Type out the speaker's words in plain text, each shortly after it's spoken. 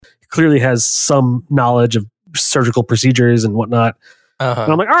clearly has some knowledge of surgical procedures and whatnot.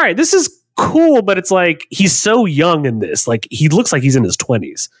 And I'm like, all right, this is cool, but it's like he's so young in this. Like he looks like he's in his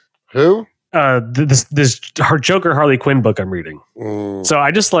 20s. Who? This Joker Harley Quinn book I'm reading. So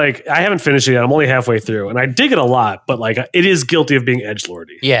I just I haven't finished it yet. I'm only halfway through, and I dig it a lot, but like it is guilty of being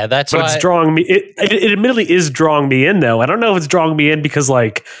edgelordy. Yeah, that's why it's drawing me. It admittedly is drawing me in, though. I don't know if it's drawing me in because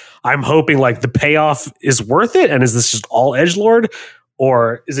like I'm hoping like the payoff is worth it, and is this just all edgelord,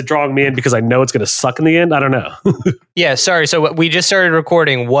 or is it drawing me in because I know it's going to suck in the end? I don't know. Yeah, sorry. So we just started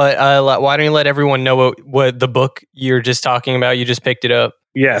recording. Why don't you let everyone know what the book you're just talking about? You just picked it up.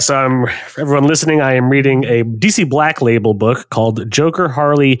 Yeah, so for everyone listening, I am reading a DC Black Label book called Joker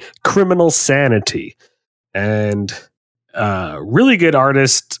Harley Criminal Sanity. And really good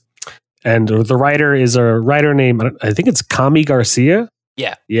artist. And the writer is a writer named, I think it's Kami Garcia.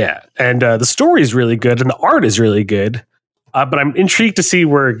 Yeah. Yeah. And the story is really good and the art is really good. But I'm intrigued to see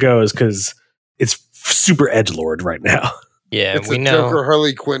where it goes because it's super edgelord right now. Yeah, it's a Joker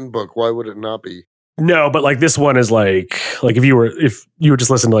Harley Quinn book. Why would it not be? No, but like this one is like if you were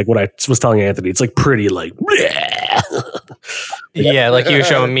just listening to like what I was telling Anthony, it's like pretty like yeah, like you were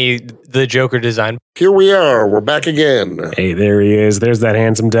showing me the Joker design. Here we are. We're back again. Hey, there he is. There's that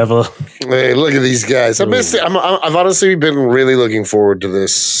handsome devil. Hey, look at these guys. I missed it. I've honestly been really looking forward to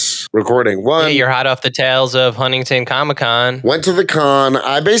this recording. Yeah, you're hot off the tails of Huntington Comic-Con. Went to the con.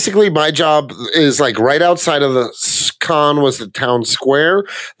 My job is like right outside of the con was the town square.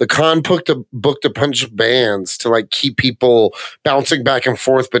 The con booked a bunch of bands to like keep people bouncing back and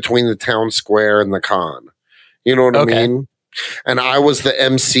forth between the town square and the con. You know what I mean? And I was the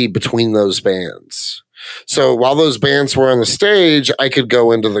MC between those bands. So while those bands were on the stage, I could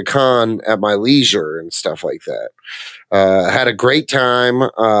go into the con at my leisure and stuff like that. Had a great time.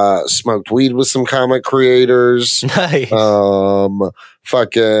 Smoked weed with some comic creators. Nice.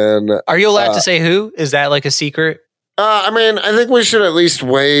 Fucking. Are you allowed to say who? Is that like a secret? I mean, I think we should at least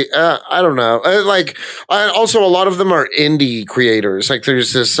wait. I don't know. Also, a lot of them are indie creators. Like,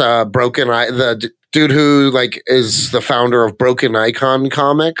 there's this Broken Eye, the dude who like is the founder of Broken Icon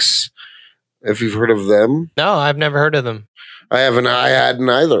Comics. If you've heard of them, no, I've never heard of them. I hadn't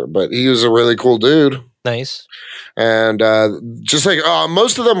either. But he was a really cool dude. Nice. And just like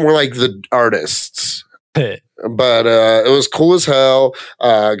most of them were like the artists. But it was cool as hell.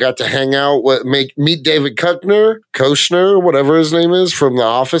 Got to hang out meet David Koechner, whatever his name is, from The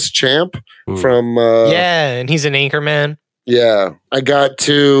Office champ. From and he's an anchor man. Yeah, I got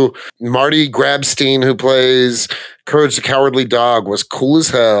to Marty Grabstein, who plays Courage the Cowardly Dog, was cool as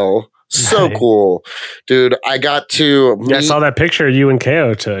hell. So cool, dude. I got to I saw that picture you and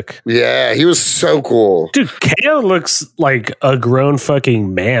KO took. Yeah, he was so cool. Dude, KO looks like a grown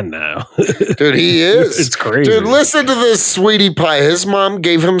fucking man now. Dude, he is. It's crazy. Dude, listen to this sweetie pie. His mom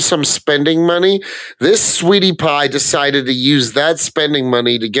gave him some spending money. This sweetie pie decided to use that spending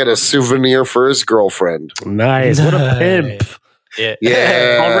money to get a souvenir for his girlfriend. Nice. What a pimp. Yeah.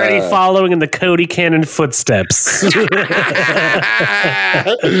 Already following in the Cody Cannon footsteps. So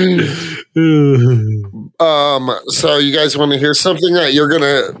you guys want to hear something that you're going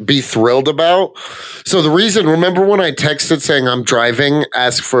to be thrilled about? So remember when I texted saying I'm driving,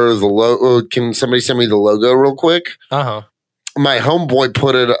 ask for the logo, can somebody send me the logo real quick? Uh-huh. My homeboy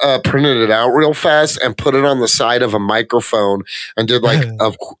printed it out real fast and put it on the side of a microphone and did like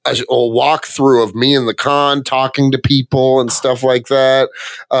a walkthrough of me in the con talking to people and stuff like that.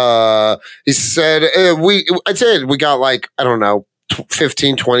 He said, I'd say we got like, I don't know,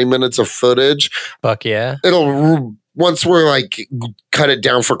 15, 20 minutes of footage. Fuck yeah. Once we're like cut it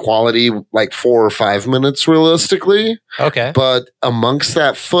down for quality, like 4 or 5 minutes realistically. Okay. But amongst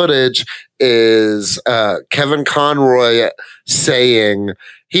that footage is Kevin Conroy saying,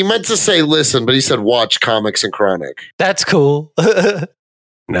 he meant to say listen, but he said watch Comics and Chronic. That's cool.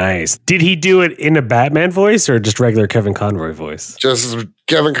 Nice. Did he do it in a Batman voice or just regular Kevin Conroy voice? Just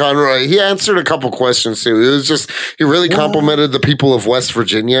Kevin Conroy. He answered a couple questions too. It was just, he really complimented the people of West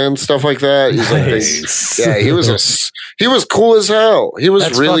Virginia and stuff like that. He's nice. Like, he was cool as hell. He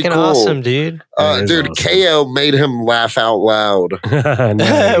was really cool. Awesome, dude. Dude, awesome. KO made him laugh out loud.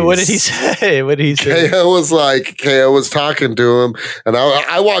 Nice. What did he say? KO was talking to him, and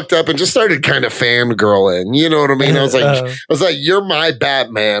I walked up and just started kind of fangirling. You know what I mean? I was like, you're my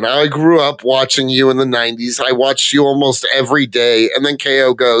Batman. I grew up watching you in the 90s. I watched you almost every day. And then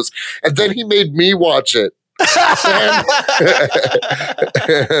KO goes, and then he made me watch it.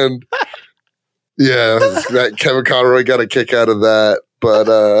 and yeah, that Kevin Conroy got a kick out of that. But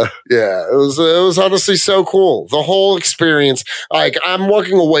yeah, it was honestly so cool. The whole experience. Like, I'm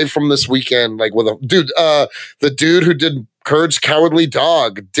walking away from this weekend like with a dude. The dude who did Courage the Cowardly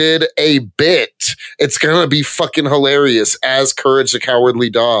Dog did a bit. It's gonna be fucking hilarious as Courage the Cowardly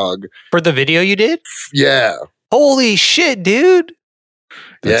Dog. For the video you did? Yeah. Holy shit, dude.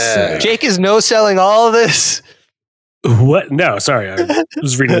 Yeah. Jake is no-selling all of this. What? No, sorry. I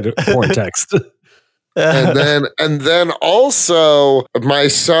was reading a important text. and then also my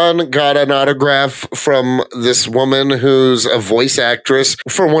son got an autograph from this woman who's a voice actress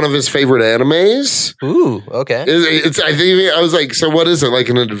for one of his favorite animes. Ooh, okay. I think I was like, so what is it, like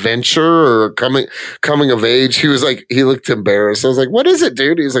an adventure or coming of age? He was like, he looked embarrassed. I was like, what is it,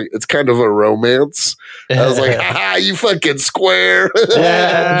 dude? He's like, it's kind of a romance. I was like, ha, you fucking square.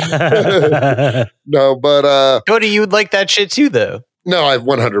 No, but Cody, you would like that shit too, though. no, I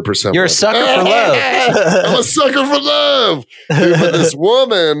 100%. You're a sucker for love. I'm a sucker for love. Dude, but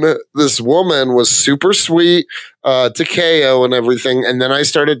this woman was super sweet to KO and everything. And then I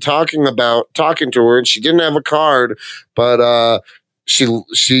started talking to her, and she didn't have a card, but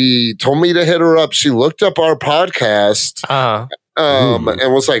she told me to hit her up. She looked up our podcast.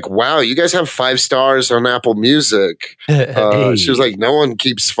 And was like, wow, you guys have 5 stars on Apple Music. She was like, no one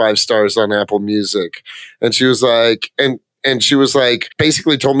keeps 5 stars on Apple Music. And she was like, and she was like,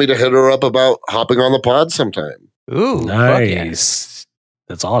 basically told me to hit her up about hopping on the pod sometime. Ooh, nice.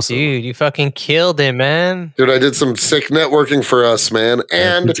 That's awesome. Dude, you fucking killed it, man. Dude, I did some sick networking for us, man.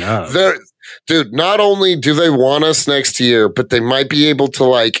 And dude, not only do they want us next year, but they might be able to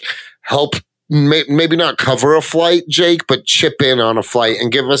like help, maybe not cover a flight, Jake, but chip in on a flight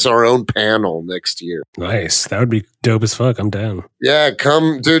and give us our own panel next year. Nice. That would be dope as fuck. I'm down. Yeah,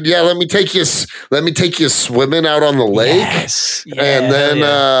 come, dude. Yeah, let me take you swimming out on the lake. Yes.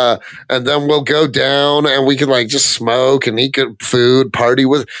 Yeah, and then we'll go down and we could like just smoke and eat good food, party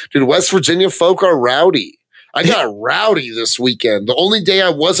with. Dude, West Virginia folk are rowdy. I got rowdy this weekend. The only day I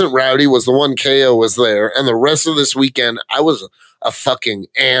wasn't rowdy was the one KO was there, and the rest of this weekend I was a fucking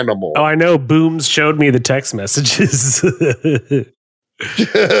animal. Oh, I know. Booms showed me the text messages. Dude,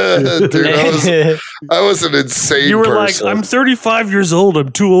 I was an insane You were person. like, I'm 35 years old.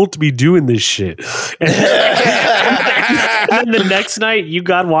 I'm too old to be doing this shit. And then the next night you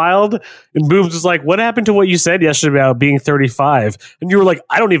got wild and Booms was like, what happened to what you said yesterday about being 35? And you were like,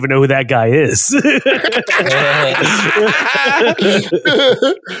 I don't even know who that guy is.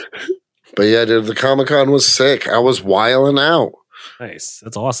 But yeah, dude, the Comic-Con was sick. I was wilding out. Nice.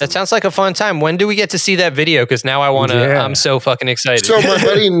 That's awesome. That sounds like a fun time. When do we get to see that video? Because now I want to. Yeah. I'm so fucking excited. So my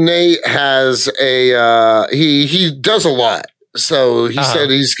buddy Nate has a he does a lot. So he said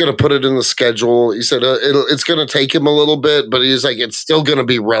he's going to put it in the schedule. He said it's going to take him a little bit, but he's like, it's still going to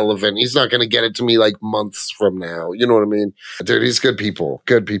be relevant. He's not going to get it to me like months from now. You know what I mean? Dude, he's good people.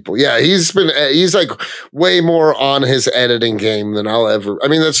 Good people. Yeah, he's like way more on his editing game than I'll ever. I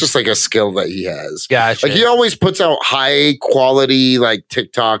mean, that's just like a skill that he has. Gotcha. Like he always puts out high quality like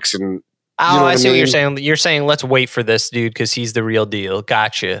TikToks and. I see what you're saying. You're saying let's wait for this dude because he's the real deal.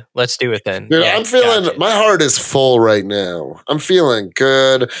 Gotcha. Let's do it then. Dude, I'm feeling my heart is full right now. I'm feeling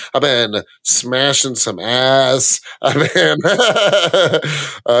good. I've been smashing some ass. I've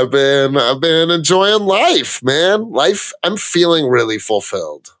been enjoying life, man. Life. I'm feeling really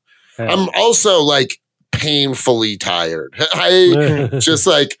fulfilled. I'm also like painfully tired. I just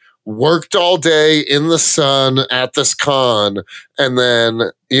like worked all day in the sun at this con and then,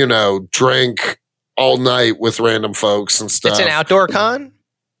 drank all night with random folks and stuff. It's an outdoor con?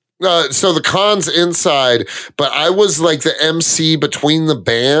 So the con's inside, but I was like the MC between the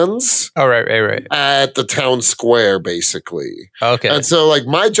bands. Oh, right. At the town square, basically. Okay. And so like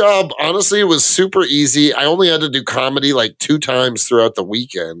my job, honestly, was super easy. I only had to do comedy like 2 times throughout the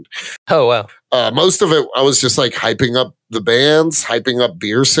weekend. Oh, wow. Most of it, I was just like hyping up the bands, hyping up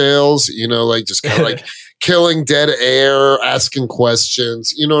beer sales, like just kind of like killing dead air, asking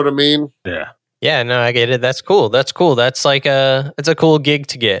questions. You know what I mean? Yeah. Yeah, no, I get it. That's cool. That's like it's a cool gig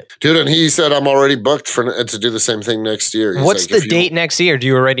to get. Dude, and he said I'm already booked to do the same thing next year. He's What's the date next year? Do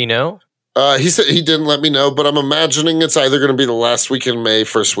you already know? He said he didn't let me know, but I'm imagining it's either going to be the last weekend in May,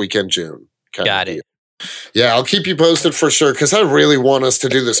 first weekend June. Got it. Yeah, I'll keep you posted for sure because I really want us to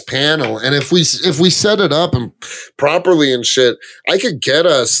do this panel. And if we set it up and properly and shit, I could get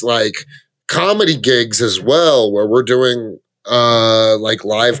us like comedy gigs as well, where we're doing like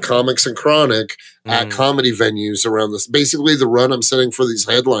live comics and chronic at comedy venues around this. Basically, the run I'm setting for these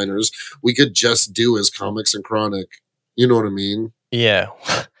headliners, we could just do as comics and chronic. You know what I mean? Yeah.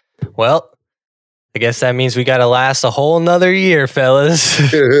 Well, I guess that means we got to last a whole nother year, fellas.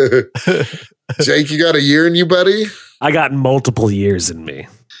 Jake, you got a year in you, buddy? I got multiple years in me.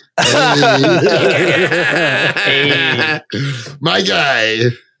 Hey. My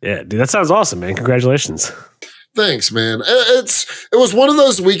guy. Yeah, dude, that sounds awesome, man. Congratulations. Thanks, man. It was one of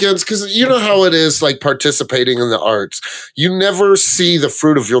those weekends because you know how it is, like participating in the arts. You never see the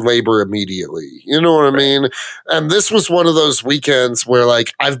fruit of your labor immediately. You know what I mean? And this was one of those weekends where,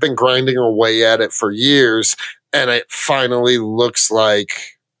 like, I've been grinding away at it for years, and it finally looks like,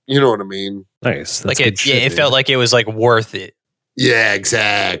 you know what I mean? Nice. That's Like good it, shit, yeah, it dude. felt like it was like worth it. Yeah,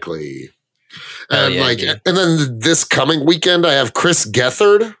 exactly. And yeah, like, dude. and then this coming weekend, I have Chris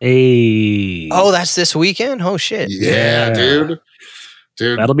Gethard. Hey. Oh, that's this weekend? Oh shit. Yeah, Yeah.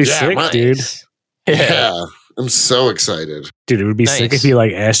 dude, That'll be yeah, sick, my- dude. Yeah, I'm so excited, Dude, it would be sick Nice. if he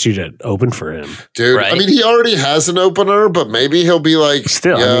like asked you to open for him. dude. Right. I mean, he already has an opener, but maybe he'll be like,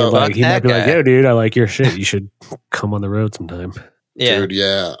 Still, I yo, mean, like fuck he might that be like, guy. "Yo, dude, I like your shit. You should come on the road sometime." Yeah. dude,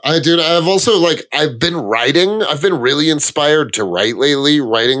 yeah. I've also like, I've been writing. I've been really inspired to write lately.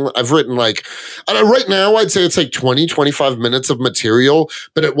 I've written like, right now, I'd say it's like 20, 25 minutes of material,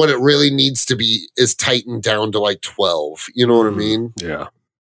 but what it really needs to be is tightened down to like 12. You know what I mean? Yeah.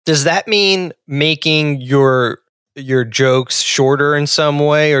 Does that mean making your jokes shorter in some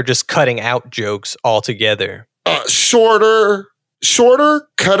way, or just cutting out jokes altogether? Shorter,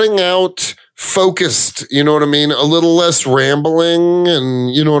 cutting out, focused, you know what I mean? A little less rambling,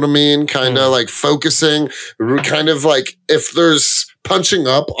 and you know what I mean? Kind of like focusing, kind of like if there's punching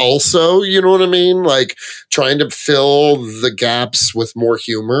up also, you know what I mean? Like trying to fill the gaps with more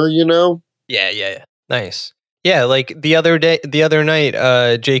humor, you know? Yeah. Nice. Yeah, like the other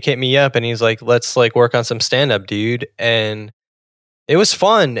night, Jake hit me up and he's like, "Let's like work on some stand up, dude." And it was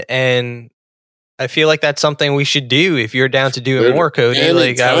fun, and I feel like that's something we should do if you're down to do it Dude, more, Cody.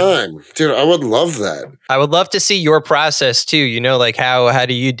 Like Dude, I would love that. I would love to see your process too. You know, like how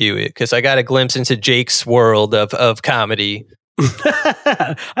do you do it? Because I got a glimpse into Jake's world of comedy.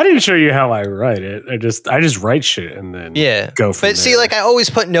 I didn't show you how I write it. I just write shit and then Yeah, go from but see, there. like I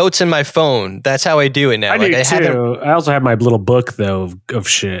always put notes in my phone. That's how I do it now. I like do I haven't. too. I also have my little book though of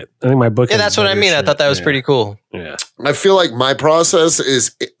shit. I think my book. Yeah, has that's what I better mean. I shit. thought that was Yeah. pretty cool. Yeah. I feel like my process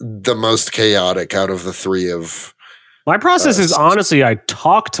is the most chaotic out of the three of. My process is honestly, I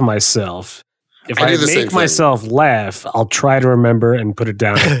talk to myself. If I I do the same make thing. myself laugh, I'll try to remember and put it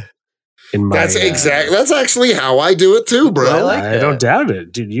down in my. That's That's actually how I do it too, bro. I like I that. don't doubt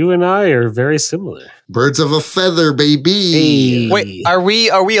it, dude. You and I are very similar. Birds of a feather, baby. Hey. Wait, are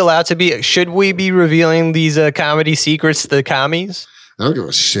we allowed to be? Should we be revealing these comedy secrets to the commies? I don't give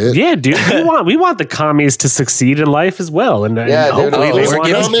a shit. Yeah, dude. We want the commies to succeed in life as well, and Yeah, dude. hopefully Oh, they we're want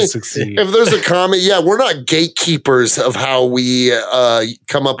giving- us to I mean, succeed. If there's a comment, yeah, we're not gatekeepers of how we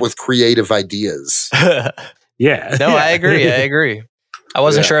come up with creative ideas. Yeah. No, I agree. I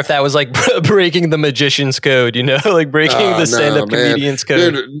wasn't Yeah. sure if that was like breaking the magician's code, you know, like breaking Oh, the stand-up no, man. comedian's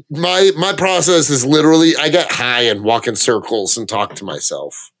code. Dude, my process is literally I get high and walk in circles and talk to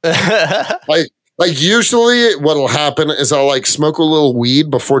myself. Like usually what'll happen is I'll like smoke a little weed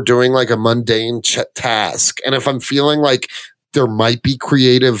before doing like a mundane task. And if I'm feeling like there might be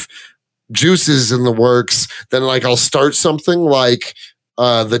creative juices in the works, then like I'll start something like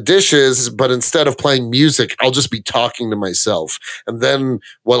the dishes, but instead of playing music, I'll just be talking to myself. And then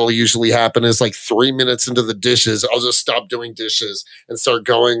what'll usually happen is like 3 minutes into the dishes, I'll just stop doing dishes and start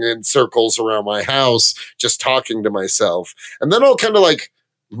going in circles around my house, just talking to myself. And then I'll kind of like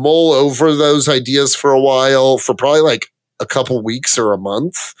mull over those ideas for a while, for probably like a couple weeks or a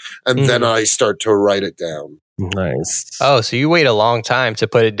month. And then I start to write it down. Nice. Oh, so you wait a long time to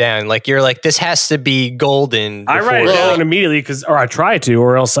put it down. Like you're like, this has to be golden. I write it before- down immediately or I try to,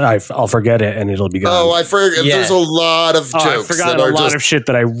 or else I'll forget it and it'll be gone. Oh, I forget. Yeah. There's a lot of I've jokes forgotten that a are lot just of shit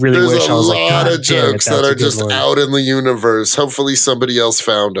that I really there's wish a I was like, lot God of damn it, jokes that's that a are good just one. out in the universe. Hopefully somebody else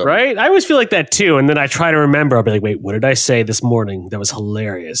found them. Right? I always feel like that too. And then I try to remember. I'll be like, wait, what did I say this morning? That was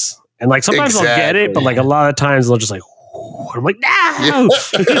hilarious. And like sometimes I'll get it, but like a lot of times they'll just like, I'm like, no.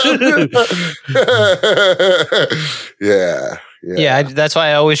 Yeah. Yeah, that's why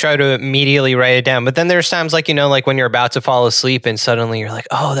I always try to immediately write it down. But then there's times like, you know, like when you're about to fall asleep and suddenly you're like,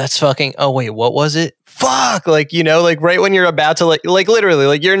 oh, that's fucking, oh, wait, what was it? Fuck. Like, you know, like right when you're about to like literally,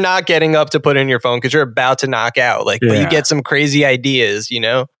 like you're not getting up to put in your phone because you're about to knock out. Like, but you Yeah. get some crazy ideas, you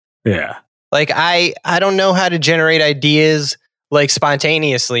know? Yeah. Like I don't know how to generate ideas like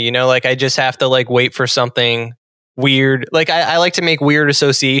spontaneously, you know, like I just have to like wait for something weird. Like I like to make weird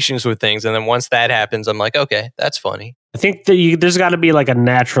associations with things. And then once that happens, I'm like, okay, that's funny. I think that there's got to be like a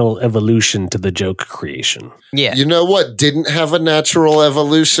natural evolution to the joke creation. Yeah. You know what didn't have a natural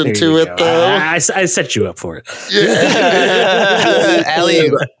evolution There to you it, go. though? I set you up for it. Yeah.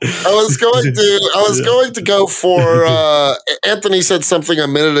 Alley-oop. I was going to go for Anthony said something a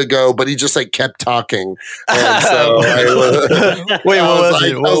minute ago, but he just like kept talking. And so Wait, what was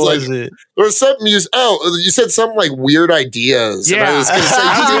like- it? What was it? there was something you said something like weird ideas. And I Yeah. was gonna say,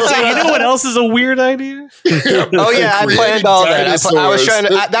 I was gonna say, you know what else is a weird idea? Oh yeah, I planned all that. I was trying to.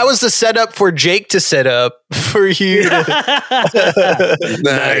 That was the setup for Jake to set up for you.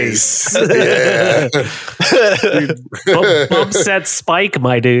 Nice. Yeah. Yeah. Bump set spike,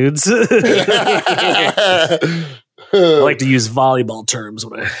 my dudes. I like to use volleyball terms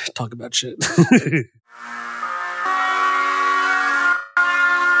when I talk about shit.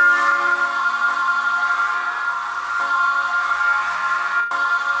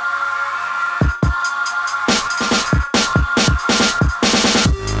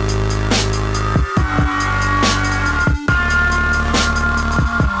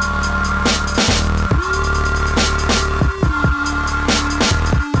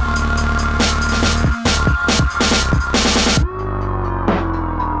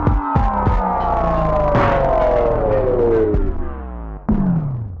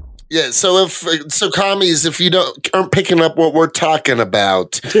 Yeah, so commies, if you aren't picking up what we're talking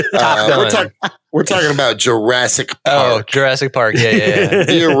about, we're talking about Jurassic Oh, Park, Jurassic Park. Yeah.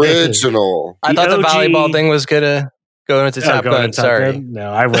 the original. I thought the OG. volleyball thing was gonna go into Top Going Gun. to Top Sorry. Gun?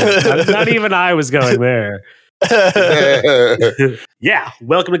 No, I was not even I was going there. Yeah,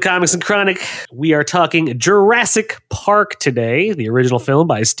 welcome to Comics and Chronic. We are talking Jurassic Park today, the original film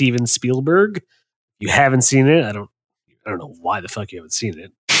by Steven Spielberg. If you haven't seen it, I don't know why the fuck you haven't seen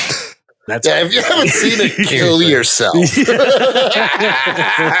it. That's If you haven't seen it, kill yourself. I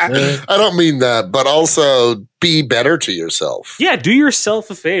don't mean that, but also be better to yourself. Yeah, do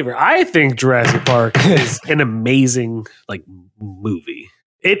yourself a favor. I think Jurassic Park is an amazing movie.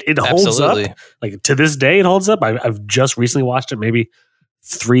 It holds Absolutely. up. Like to this day, it holds up. I've just recently watched it, maybe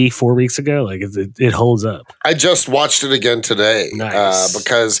 3-4 weeks ago. Like it holds up. I just watched it again today Nice.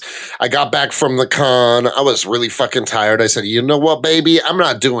 because I got back from the con. I was really fucking tired. I said, "You know what, baby? I'm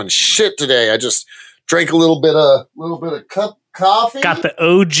not doing shit today. I just drank a little bit of cup coffee." Got the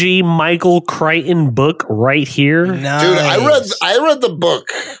OG Michael Crichton book right here. Nice. Dude, I read the book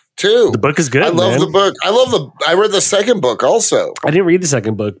too. The book is good. I love man. the book. I read the second book also. I didn't read the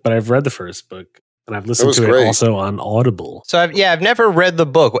second book, but I've read the first book, and I've listened was to great. it also on Audible. So I've never read the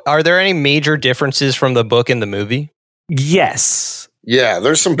book. Are there any major differences from the book and the movie? Yes, Yeah,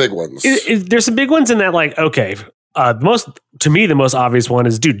 there's some big ones. there's some big ones in that. Like, okay, the most obvious one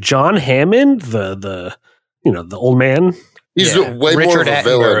is, dude, John Hammond, the old man. He's Yeah. way more Richard of a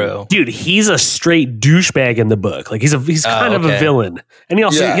villain. Attenborough. Dude, he's a straight douchebag in the book. Like he's kind of a okay. villain, and he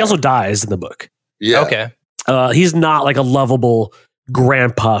Yeah. also dies in the book. Yeah. Okay. He's not like a lovable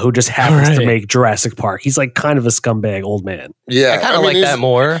grandpa who just happens to Right. make Jurassic Park. He's like kind of a scumbag old man. Yeah. I kind of like he's- that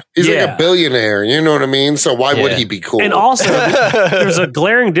more. He's Yeah. like a billionaire. You know what I mean? So why would Yeah. he be cool? And also, there's a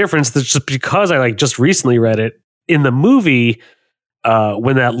glaring difference that's just because I just recently read it in the movie.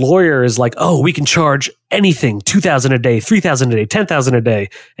 When that lawyer is like, "Oh, we can charge anything, $2,000 a day, $3,000 a day, $10,000 a day,"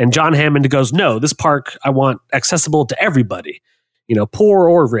 and John Hammond goes, "No, this park I want accessible to everybody, poor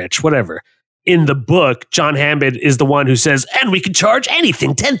or rich, whatever." In the book, John Hammond is the one who says, "And we can charge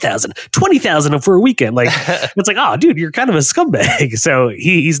anything, 10,000, 20,000 for a weekend." Like it's like, oh, dude, you're kind of a scumbag. So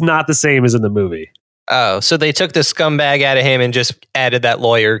he's not the same as in the movie. Oh, so they took the scumbag out of him and just added that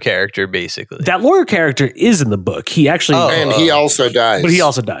lawyer character, basically. That lawyer character is in the book. He actually, and he also dies. but he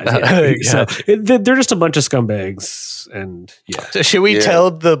also dies. Yeah. So they're just a bunch of scumbags, and yeah. So should we Yeah.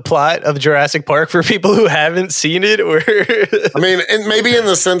 tell the plot of Jurassic Park for people who haven't seen it? Or I mean, and maybe in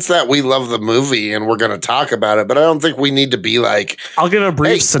the sense that we love the movie and we're going to talk about it, but I don't think we need to be like, I'll give a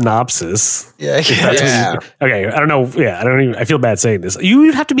brief Hey. synopsis. yeah, yeah, Okay, I don't know. Yeah, I don't even. I feel bad saying this. You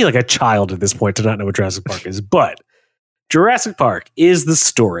would have to be like a child at this point to not know what Jurassic Park is. But Jurassic Park is the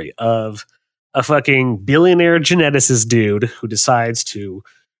story of a fucking billionaire geneticist dude who decides to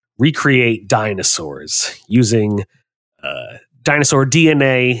recreate dinosaurs using dinosaur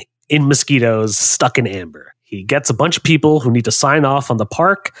DNA in mosquitoes stuck in amber. He gets a bunch of people who need to sign off on the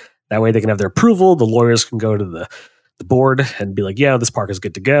park. That way they can have their approval. The lawyers can go to the board and be like, "Yeah, this park is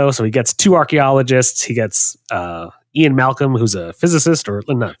good to go." So he gets 2 archaeologists. He gets Ian Malcolm, who's a physicist, or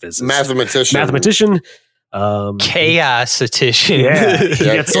not physicist, mathematician. Chaos-etition. Yeah, he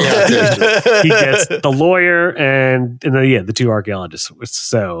gets Yeah. he gets the lawyer and then the 2 archaeologists.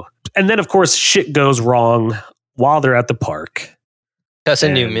 So, and then of course shit goes wrong while they're at the park. Tessa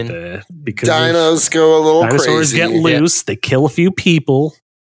And, Newman. because Dinos go a little dinosaurs crazy. get loose, they kill a few people,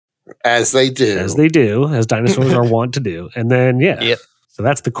 As they do. as dinosaurs are wont to do. And then, Yep. so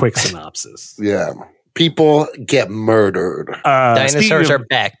that's the quick synopsis. Yeah. People get murdered. Dinosaurs are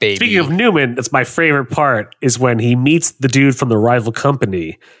back, baby. Speaking of Newman, that's my favorite part is when he meets the dude from the rival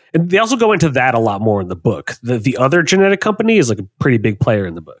company. And they also go into that a lot more in the book. The other genetic company is like a pretty big player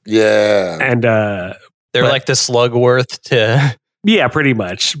in the book. Yeah. And They're but- like the Slugworth to. yeah, pretty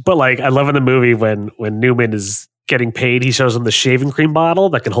much. But like I love in the movie when Newman is getting paid, he shows him the shaving cream bottle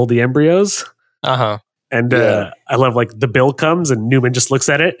that can hold the embryos. Uh-huh. And Yeah. I love like the bill comes and Newman just looks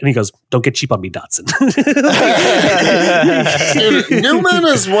at it and he goes, "Don't get cheap on me, Dotson." Dude, Newman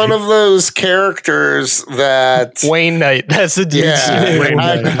is one of those characters that. Wayne Knight. That's the dude's Yeah, name.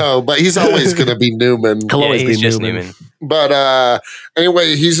 I know, but he's always going to be Newman. He'll always he's be just Newman. But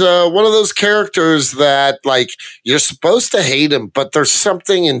anyway, he's one of those characters that like you're supposed to hate him, but there's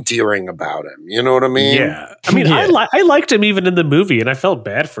something endearing about him. You know what I mean? Yeah, I mean, Yeah. I liked him even in the movie, and I felt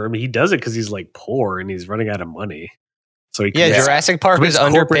bad for him. He does it because he's like poor and he's running out of money. So he Yeah, can- Jurassic Park Commits is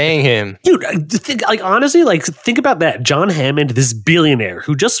corporate- underpaying him. dude. Like honestly, like think about that. John Hammond, this billionaire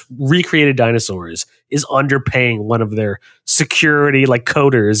who just recreated dinosaurs, is underpaying one of their security like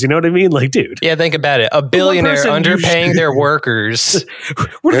coders. You know what I mean? Like, dude, Yeah, think about it. A billionaire person underpaying their workers.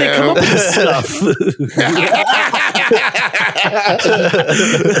 where do they come up with this stuff?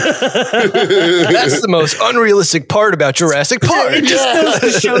 That's the most unrealistic part about Jurassic Park. It just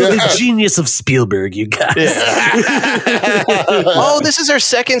goes to show the genius of Spielberg, you guys. Oh, this is our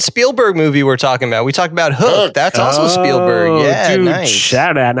second Spielberg movie we're talking about. We talked about Hook. That's also Spielberg. Oh, Yeah, dude, nice.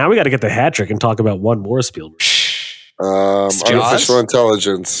 Shout out. Now we got to get the hat trick and talk about one more Spielberg. Artificial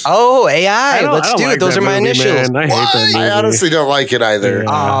intelligence. Oh, AI. I don't Let's do like it. Those that are my movie, initials. man. I hate that movie. I honestly don't like it either. Yeah.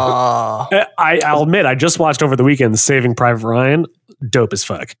 Aw. I'll admit, I just watched over the weekend Saving Private Ryan. Dope as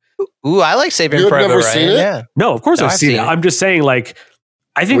fuck. Ooh, I like Saving You had Private never Ryan. seen it? Yeah. No, of course No, I've I've seen it. seen it. I'm just saying, like,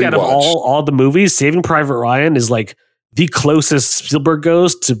 I think out of Rewatched. all the movies, Saving Private Ryan is like the closest Spielberg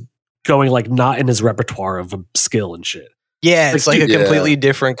goes to going like not in his repertoire of skill and shit. Yeah, it's like a Yeah. completely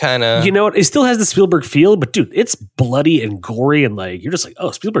different kind of. You know what? It still has the Spielberg feel, but dude, it's bloody and gory and like you're just like,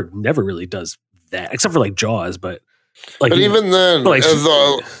 oh, Spielberg never really does that, except for like Jaws. But like, But even then, like,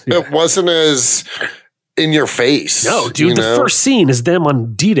 yeah. it wasn't as in your face. no, dude, you the know? first scene is them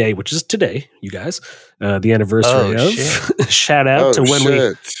on D-Day, which is today, you guys, the anniversary Oh, of. Shout out to when we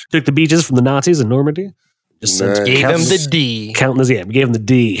shit. took the beaches from the Nazis in Normandy. Just Nice. said, Gave him counting, the D. counting as we gave him the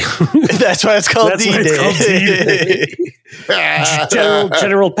D. That's why it's called That's why it's called D-Day. D-Day.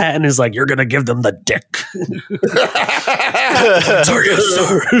 General Patton is like, you're gonna give them the dick. Sorry,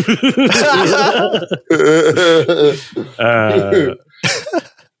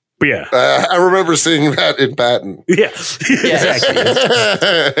 but yeah, I remember seeing that in Patton. yeah, exactly.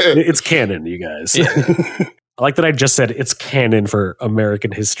 It's canon, you guys. I like that I just said it's canon for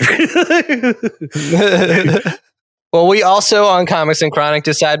American history. Well, we also on Comics and Chronic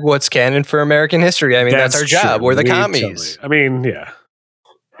decide what's canon for American history. I mean, that's our job. true. We're the We commies. totally- I mean, yeah.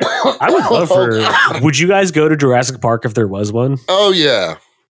 I would love for. Would you guys go to Jurassic Park if there was one? Oh yeah.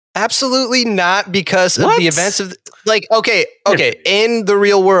 Absolutely not, because of What? the events of like okay in the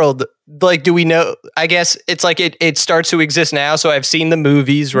real world, like do we know? I guess it's like it starts to exist now, so I've seen the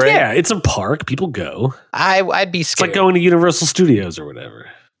movies, right? Yeah, it's a park. People go. I'd be It's scared. like going to Universal Studios or whatever.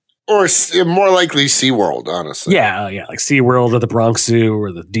 Or more likely SeaWorld, honestly. Yeah, like SeaWorld or the Bronx Zoo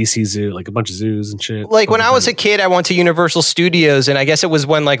or the DC Zoo, like a bunch of zoos and shit. Like when I was a kid, I went to Universal Studios, and I guess it was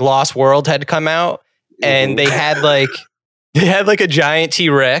when like Lost World had come out, and they had like a giant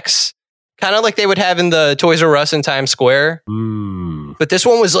T-Rex, kind of like they would have in the Toys R Us in Times Square. Mm. But this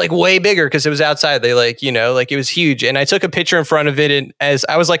one was like way bigger because it was outside. They like, you know, like it was huge. And I took a picture in front of it, and as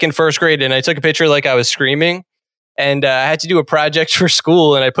I was like in first grade, and I took a picture like I was screaming, and I had to do a project for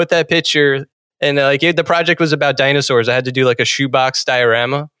school, and I put that picture, and like the project was about dinosaurs. I had to do like a shoebox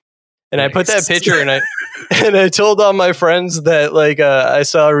diorama, and I put that Nice. picture, and I told all my friends that like I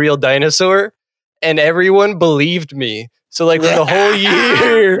saw a real dinosaur, and everyone believed me. So like for the whole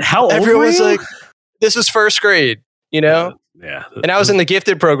year, How old everyone were was you? like, "This was first grade," you know. Yeah. And I was in the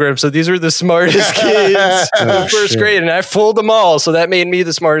gifted program, so these were the smartest kids in Oh, first shit. grade, and I fooled them all. So that made me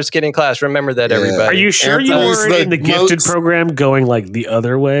the smartest kid in class. Remember that, Yeah. everybody. Are you sure you Anthony's weren't in the the gifted most- program going like the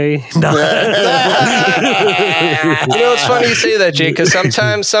other way? No. You know, it's funny you say that, Jake, because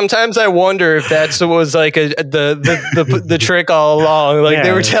sometimes I wonder if that's what was like the trick all along. Like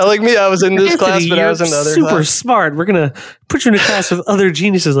they were Yeah. telling me I was in this Anthony, class, but I you're was in the other super class. smart. We're gonna put you in a class with other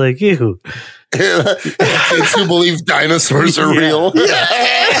geniuses like you. Kids who believe dinosaurs are real.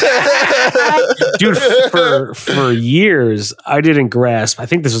 Dude, for years, I didn't grasp. I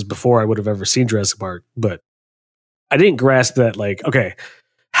think this was before I would have ever seen Jurassic Park, but I didn't grasp that, like, okay,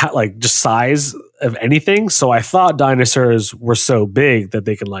 like just size of anything. So I thought dinosaurs were so big that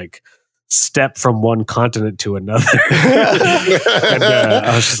they could like step from one continent to another. And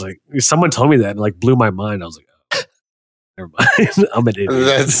I was just like, someone told me that and like blew my mind. I was like, oh, never mind. I'm an idiot.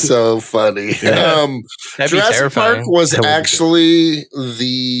 That's so funny. That'd be Jurassic terrifying. Park was That would be actually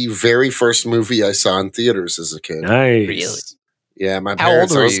the very first movie I saw in theaters as a kid. Nice. Really? Yeah, my How old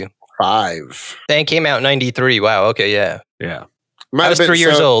parents. I were was you? 5. That came out in 93. Wow. Okay. Yeah. Yeah. Might I have was been 3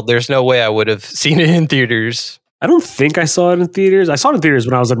 years so- old. There's no way I would have seen it in theaters. I don't think I saw it in theaters. I saw it in theaters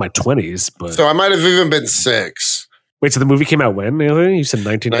when I was in my 20s. But So I might have even been 6. wait, so the movie came out when? Anthony? You said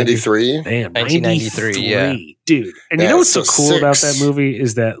 1993. 93. Damn, 1993, yeah. dude. And Yeah, you know what's so so cool about 6. that movie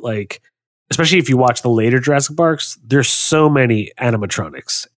is that, like, especially if you watch the later Jurassic Parks, there's so many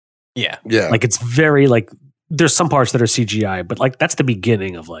animatronics. Yeah. Yeah. Like, it's very like there's some parts that are CGI, but like that's the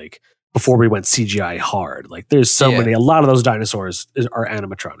beginning of like before we went CGI hard. Like, there's so Yeah. many. A lot of those dinosaurs are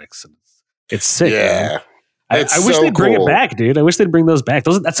animatronics. It's sick. Man. yeah. I It's wish so they'd bring cool. it back, dude. I wish they'd bring those back.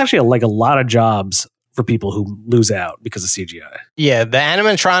 That's actually like a lot of jobs for people who lose out because of CGI. Yeah, the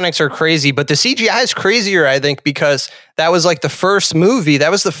animatronics are crazy, but the CGI is crazier, I think, because that was like the first movie.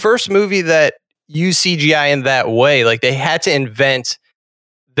 That was the first movie that used CGI in that way. Like they had to invent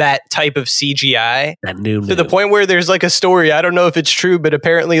that type of CGI That new to the point where there's like a story. I don't know if it's true, but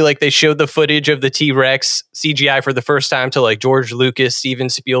apparently like they showed the footage of the T-Rex CGI for the first time to like George Lucas, Steven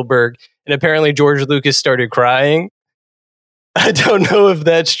Spielberg, and apparently George Lucas started crying. I don't know if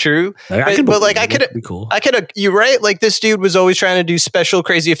that's true. But, like, I could- be cool. You're right. Like this dude was always trying to do special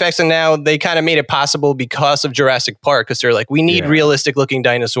crazy effects, and now they kind of made it possible because of Jurassic Park. Because they're like, we need Yeah. realistic looking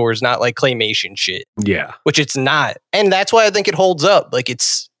dinosaurs, not like claymation shit, Yeah, which it's not. And that's why I think it holds up. Like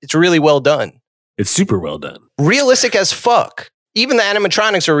it's really well done, it's super well done. realistic as fuck. Even the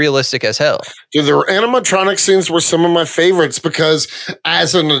animatronics are realistic as hell. Dude, the animatronic scenes were some of my favorites because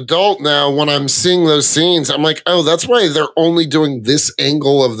as an adult now, when I'm seeing those scenes, I'm like, oh, that's why they're only doing this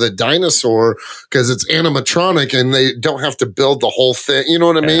angle of the dinosaur because it's animatronic and they don't have to build the whole thing. You know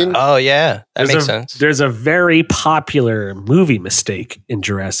what I mean? Oh yeah, that makes There's sense. There's a very popular movie mistake in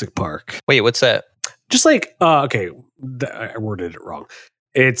Jurassic Park. Wait, what's that? Just like, okay, I worded it wrong.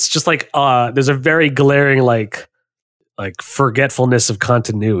 It's just like, there's a very glaring like forgetfulness of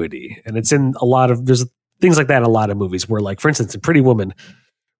continuity, and it's in a lot of there's things like that in a lot of movies where, like, for instance, in Pretty Woman,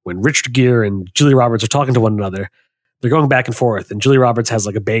 when Richard Gere and Julia Roberts are talking to one another, they're going back and forth, and Julia Roberts has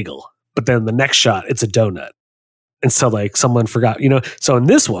like a bagel, but then the next shot it's a donut, and so like someone forgot, So in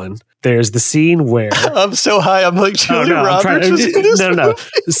this one, there's the scene where I'm so high. I'm like Julia Roberts was in this no,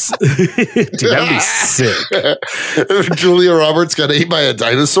 movie? dude, that'd be sick. Julia Roberts got ate by a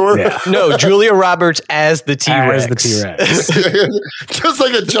dinosaur. Yeah. No, Julia Roberts as the T-Rex. As the T-Rex. Just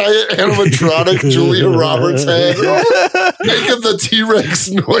like a giant animatronic Julia Roberts head making the T-Rex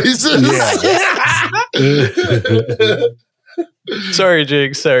noises. Sorry,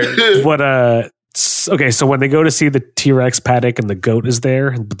 Jake. Sorry. What okay, so when they go to see the T-Rex paddock and the goat is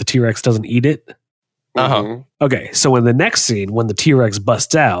there, but the T-Rex doesn't eat it. Uh-huh. Mhm. Okay, so in the next scene, when the T-Rex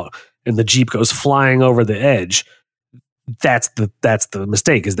busts out and the Jeep goes flying over the edge, that's the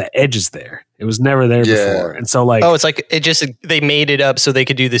mistake, is the edge is there. It was never there Yeah. before. And so like Oh, it's like it just they made it up so they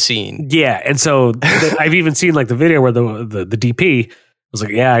could do the scene. yeah, and so I've even seen like the video where the DP was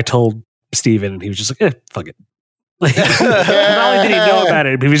like, yeah, I told Steven, and he was just like, fuck it. Like, not only did he know about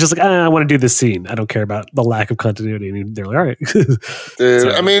it, but he was just like, I want to do this scene. I don't care about the lack of continuity. And they're like, all right. Dude, So-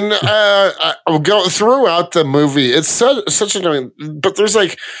 I mean, I'll go throughout the movie. It's such an, but there's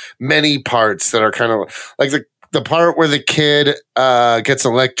like many parts that are kind of like the part where the kid gets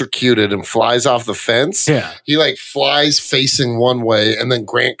electrocuted and flies off the fence. Yeah. He like flies facing one way, and then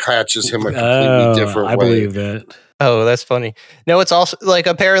Grant catches him a completely different I way. believe that. Oh, that's funny. No, it's also like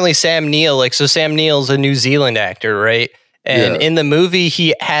apparently Sam Neill, like so Sam Neill's a New Zealand actor, right? And Yeah. in the movie,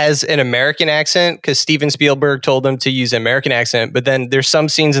 he has an American accent because Steven Spielberg told him to use an American accent. But then there's some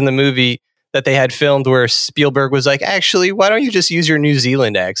scenes in the movie that they had filmed where Spielberg was like, actually, why don't you just use your New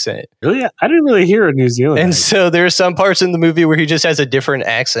Zealand accent? Really? I didn't really hear a New Zealand. And accent. so there's some parts in the movie where he just has a different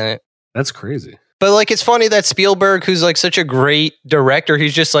accent. That's crazy. But like it's funny that Spielberg, who's like such a great director,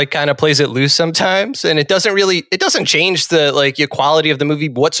 he's just like kind of plays it loose sometimes, and it doesn't change the like quality of the movie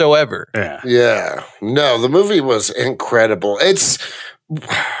whatsoever. Yeah. Yeah. No, the movie was incredible. It's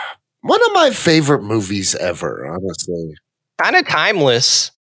one of my favorite movies ever, honestly. Kind of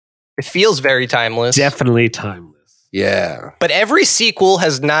timeless. It feels very timeless. Definitely timeless. Yeah. But every sequel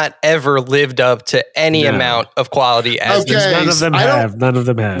has not ever lived up to any amount of quality as this. Okay. None of them I don't- have. None of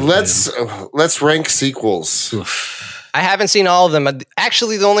them have. Let's rank sequels. Oof. I haven't seen all of them.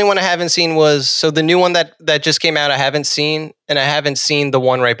 Actually, the only one I haven't seen was the new one that just came out. I haven't seen, and I haven't seen the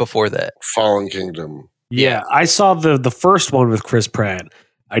one right before that. Fallen Kingdom. Yeah, I saw the first one with Chris Pratt.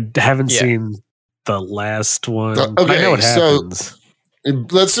 I haven't seen the last one. But I know what happens.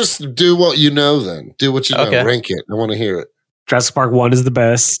 Let's just do what you know then. Do what you know. Okay. Rank it. I want to hear it. Jurassic Park 1 is the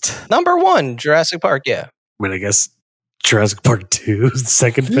best. Number 1, Jurassic Park. Yeah, I mean, I guess Jurassic Park 2 is the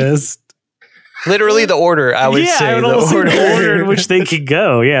second best. literally the order. I would say I would the almost say order. the order in which they could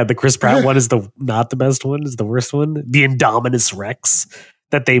go. Yeah, the Chris Pratt one is not the best one. Is the worst one. The Indominus Rex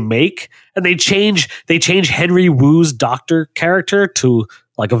that they make, and they change Henry Wu's doctor character to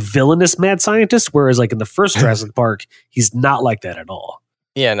like a villainous mad scientist, whereas like in the first Jurassic Park, he's not like that at all.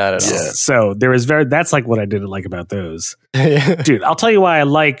 Yeah, not at all. So there is that's like what I didn't like about those. Dude, I'll tell you why I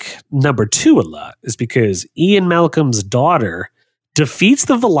like number 2 a lot is because Ian Malcolm's daughter defeats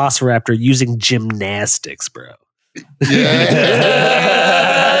the Velociraptor using gymnastics, bro.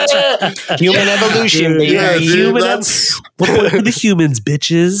 Yeah. Human evolution, baby. Yeah, dude, Human that's- What for the humans,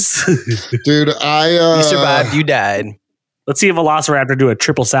 bitches? dude, You survived, you died. Let's see a Velociraptor do a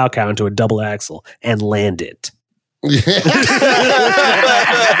triple sow cow into a double axle and land it.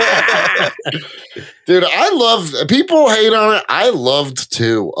 Dude, I love people hate on it. I loved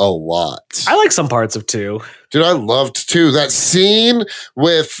 2 a lot. I like some parts of 2. Dude, I loved 2. That scene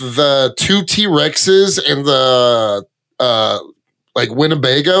with the 2 T-Rexes and the like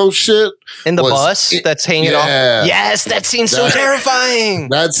Winnebago shit. In the was- bus that's hanging off. Yeah. Yes, that scene's so That- terrifying.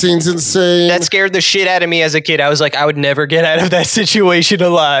 That scene's insane. That scared the shit out of me as a kid. I was like, I would never get out of that situation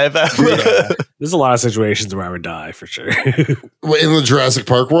alive. There's a lot of situations where I would die for sure. In the Jurassic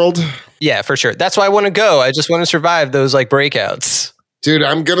Park world. Yeah, for sure. That's why I want to go. I just want to survive those like breakouts. Dude,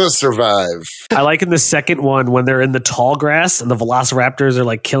 I'm gonna survive. I like in the second one when they're in the tall grass and the Velociraptors are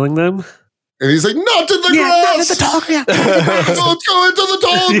like killing them. And he's like, not in the Not in grass! the tall grass. Don't go into the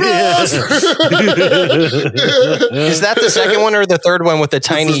tall grass! Is that the second one or the third one with the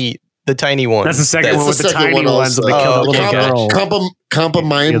tiny one? That's the second one That's with the the second tiny one ones and they also. kill Oh, the little okay. girl.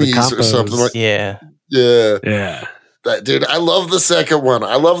 Compamimes or Compos. something like Yeah. Yeah. Yeah. Dude, I love the second one.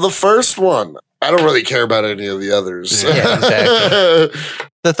 I love the first one. I don't really care about any of the others. Yeah, exactly.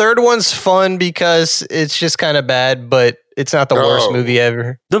 The third one's fun because it's just kind of bad, but it's not the worst Oh. movie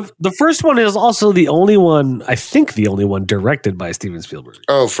ever. The first one is also the only one, I think the only one directed by Steven Spielberg.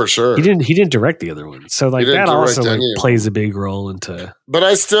 Oh, for sure. He didn't direct the other one. So like He didn't that also direct like, any of them. plays a big role into But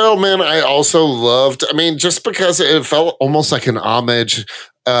I still, man, I also loved, I mean, just because it felt almost like an homage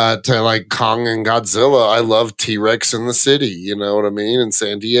to like Kong and Godzilla, I loved T-Rex in the city, you know what I mean? In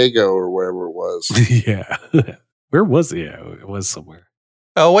San Diego or wherever it was. yeah. Where was it? Yeah, it was somewhere.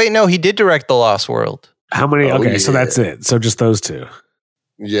 Oh, wait, no, he did direct The Lost World. How many? Oh, Okay, so yeah. that's it. So just those two.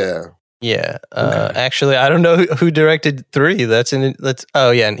 Yeah. Yeah. Okay. Actually, I don't know who directed 3. Oh,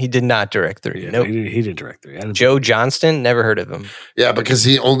 yeah, and he did not direct 3. Yeah, Nope. he didn't direct three. I didn't Joe Johnston, never heard of him. Yeah, because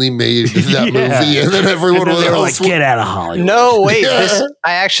he only made that Yeah. movie and then everyone And then was they were like, else get out of Hollywood. No, wait. Yeah.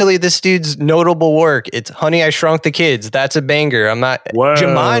 This dude's notable work. It's Honey, I Shrunk the Kids. That's a banger. I'm not. Whoa.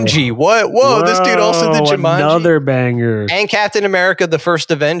 Jumanji. What? Whoa, this dude also did Whoa, Jumanji. Another banger. And Captain America, the First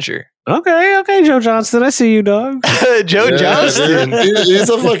Avenger. Okay, Joe Johnston. I see you, dog. Joe Yeah, Johnston. dude, he's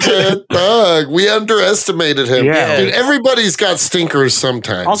a fucking thug. We underestimated him. Yeah. Dude, everybody's got stinkers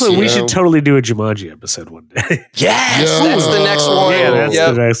sometimes. Also, you we know? should totally do a Jumanji episode one day. Yes, Yeah. that's the next one. yeah, that's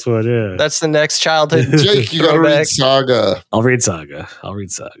Yep. the next one. Yeah, That's the next childhood. Jake, you gotta throwback. read Saga. I'll read Saga.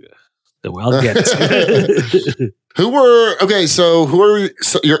 Don't worry, I'll get it. Who were who are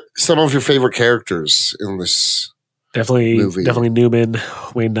some of your favorite characters in this? Movie. Definitely Newman,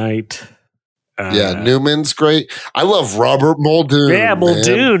 Wayne Knight. Yeah, Newman's great. I love Robert Muldoon. Yeah, man.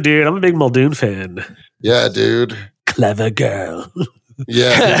 Muldoon, dude. I'm a big Muldoon fan. Yeah, dude. Clever girl.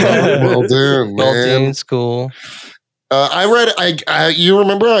 Yeah, Robert Muldoon, man. Muldoon's cool. You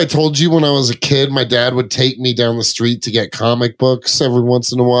remember I told you when I was a kid, my dad would take me down the street to get comic books every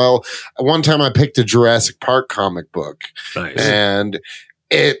once in a while. One time I picked a Jurassic Park comic book, Nice. and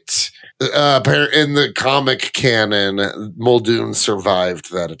it in the comic canon, Muldoon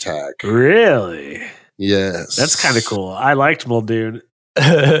survived that attack. Really? Yes, That's kind of cool. I liked Muldoon.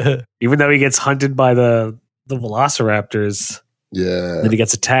 Even though he gets hunted by the Velociraptors, Yeah, then he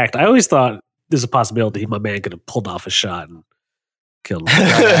gets attacked. I always thought there's a possibility my man could have pulled off a shot and killed him.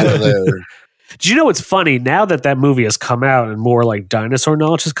 got out of there. Do you know what's funny? Now that movie has come out and more like dinosaur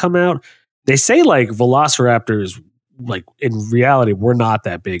knowledge has come out, they say like Velociraptors like in reality, we're not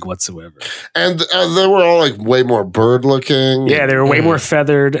that big whatsoever. And they were all like way more bird looking. Yeah, they were way more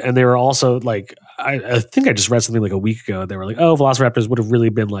feathered, and they were also like I think I just read something like a week ago. They were like, oh, velociraptors would have really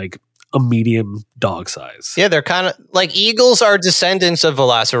been like a medium dog size. Yeah, they're kind of like eagles are descendants of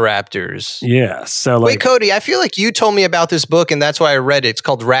velociraptors. Yeah. So like, Wait, Cody, I feel like you told me about this book, and that's why I read it. It's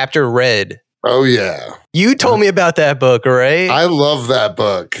called Raptor Red. Oh yeah, You told me about that book, right? I love that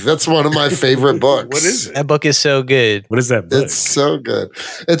book. That's one of my favorite books. What is it? That book is so good. What is that book? It's so good.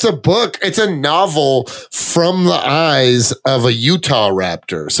 It's a book. It's a novel from the eyes of a Utah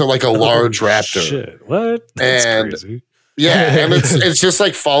raptor. So like a large raptor. Shit. What? That's And- crazy. Yeah, and it's just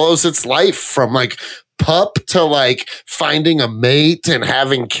like follows its life from like pup to like finding a mate and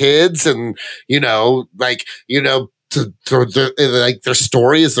having kids, and like their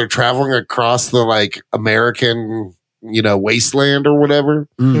story is they're traveling across the like American wasteland or whatever,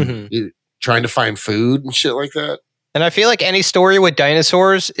 Mm. Mhm. trying to find food and shit like that. And I feel like any story with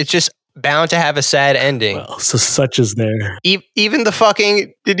dinosaurs, it's just bound to have a sad ending. Well, so such is there. Even the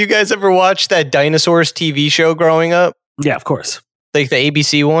fucking. Did you guys ever watch that dinosaurs TV show growing up? Yeah, of course. Like the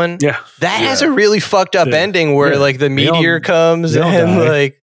ABC one? Yeah. That has Yeah. a really fucked up Yeah. ending where Yeah. like the They all- meteor comes they all and die.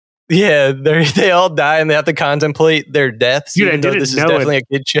 like they all die and they have to contemplate their deaths. Dude, I even though didn't this is know it. definitely a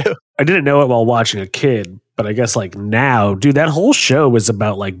kid show. I didn't know it while watching a kid, but I guess like now, dude, that whole show was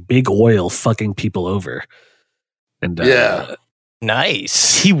about like big oil fucking people over. And Yeah.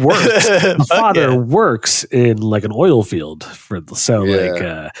 Nice. he works. The Fuck father yeah. works in like an oil field so Yeah.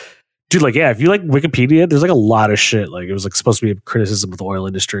 like dude, like, yeah, if you like Wikipedia, there's like a lot of shit. Like it was like supposed to be a criticism of the oil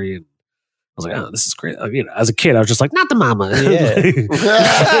industry, and I was like, oh, this is great. As a kid, I was just like, not the mama.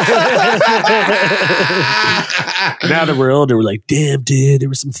 Now that we're older, we're like, damn, dude, there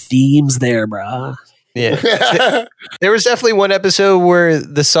were some themes there, brah. Yeah. There was definitely one episode where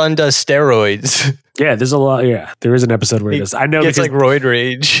the son does steroids. Yeah, there's a lot. Yeah, there is an episode where it He does. I know It's because like roid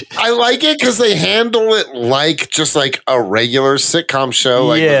rage. I like it because they handle it like just like a regular sitcom show,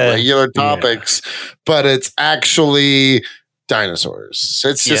 like with Yeah. regular topics, but it's actually dinosaurs.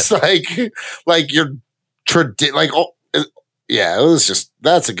 It's just like your yeah, it was just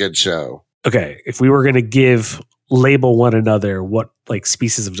that's a good show. okay, if we were going to label one another what like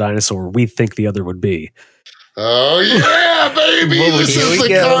species of dinosaur we think the other would be. Oh yeah, baby! Well, This here is we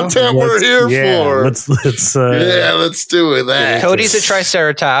the go. content we're here for. Let's Yeah, let's do it. That. Cody's a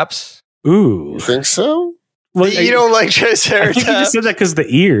triceratops. ooh. You think so? Well, You don't like I think you just triceratops? said that because the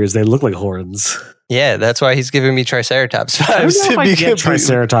ears, they look like horns. Yeah, that's why he's giving me triceratops I don't vibes. know if to I be get completely-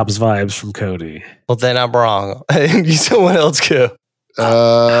 Triceratops vibes from Cody. Well, then I'm wrong. Someone else go.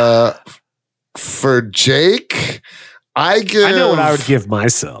 For Jake, I I know what I would give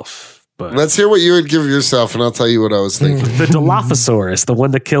myself, but Let's hear what you would give yourself, and I'll tell you what I was thinking. the Dilophosaurus, the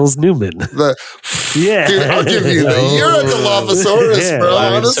one that kills Newman. Yeah. Dude, I'll give you that. Oh. You're a Dilophosaurus, Yeah. bro.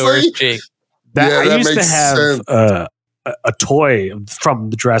 Dilophosaurus Honestly, Jake. That Yeah, I that used to makes have sense. a toy from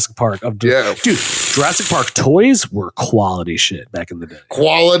the Jurassic Park. yeah. Dude, Jurassic Park toys were quality shit back in the day.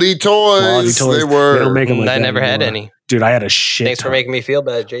 Quality toys. They They were. don't make them like I that never had anymore. any. Dude, I had a shit. Thanks for ton. making me feel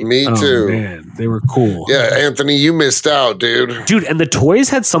bad, Jake. Me Oh, too. man, they were cool. Yeah, Anthony, you missed out, dude. Dude, and the toys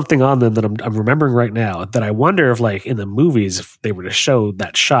had something on them that I'm remembering right now that I wonder if, like, in the movies, if they were to show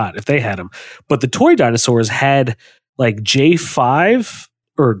that shot, if they had them. But the toy dinosaurs had, like, J5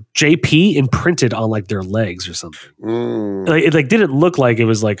 or JP imprinted on, like, their legs or something. Mm. Like, it, like, didn't look like it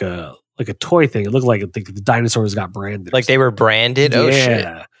was, like a toy thing. It looked like the dinosaurs got branded. or Like they were branded. something. Oh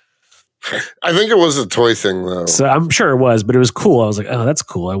shit. I think it was a toy thing, though. So I'm sure it was, but it was cool. I was like, oh, that's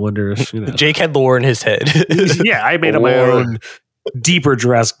cool. I wonder if, Jake had lore in his head. yeah, I made up my Lore. own deeper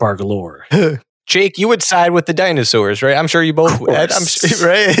Jurassic Park lore. Jake, you would side with the dinosaurs, right? I'm sure you both would. course. I'm sure,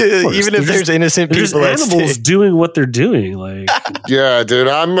 right? course. Even if They're there's innocent There's people at animals stake. doing what they're doing. Like, Yeah, dude,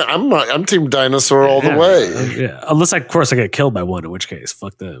 I'm team dinosaur all the yeah, way. Yeah, unless, of course, I get killed by one, in which case,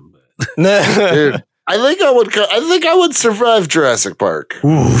 fuck them. Dude, I think I would survive Jurassic Park.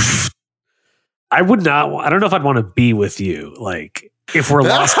 Oof. I would not. I don't know if I'd want to be with you. Like, if we're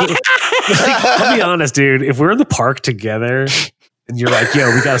lost. Like, I'll be honest, dude. If we're in the park together and you're like,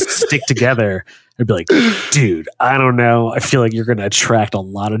 yo, we got to stick together, I'd be like, dude, I don't know. I feel like you're going to attract a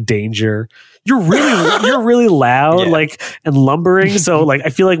lot of danger. You're really loud, Yeah. like, and lumbering. So, like, I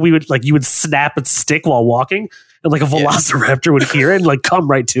feel like you would snap a stick while walking, and like a velociraptor would hear it and like come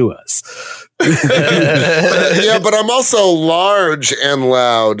right to us. Yeah, but I'm also large and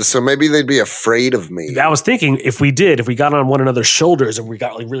loud, so maybe they'd be afraid of me. I was thinking if we got on one another's shoulders and we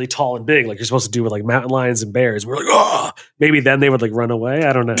got like really tall and big, like you're supposed to do with like mountain lions and bears, we're like, oh, maybe then they would like run away.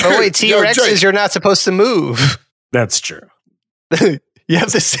 I don't know. Oh wait, Yo, T-Rexes, Jake. you're not supposed to move. That's true. You have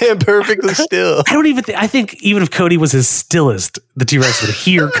to stand perfectly still. I don't even I think even if Cody was his stillest, the T-Rex would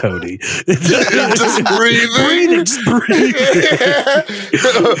hear Cody. Just breathing. Just breathing.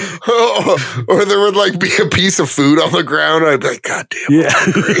 Or there would like be a piece of food on the ground. I'd be like, God damn.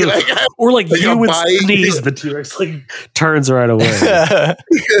 Yeah. Like, Or like Like you a would bite. sneeze, the T-Rex like turns right away.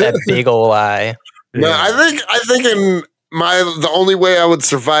 That big ol' eye. no, I think in the only way I would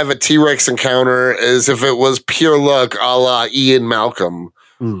survive a T-Rex encounter is if it was pure luck, a la Ian Malcolm.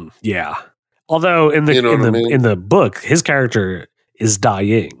 Yeah. Although in the You know what I mean? in the book, his character is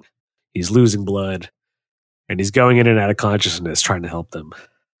dying. He's losing blood, and he's going in and out of consciousness trying to help them.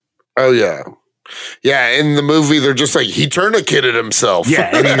 Oh yeah. Yeah, in the movie, they're just like, he tourniqueted himself. Yeah,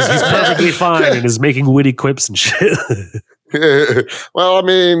 and he's perfectly fine and is making witty quips and shit. Well, I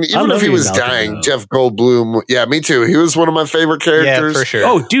mean, even love if he Ian was Malcolm, dying, though. Jeff Goldblum, yeah, me too. He was one of my favorite Yeah, characters. for sure.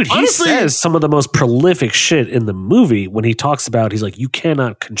 Oh, dude, he Honestly- says some of the most prolific shit in the movie when he talks about, he's like, you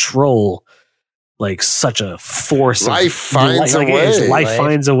cannot control like such a force. Life finds a way. Life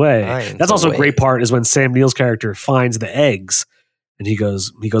finds a way. finds That's a also a way. great part is when Sam Neill's character finds the eggs and he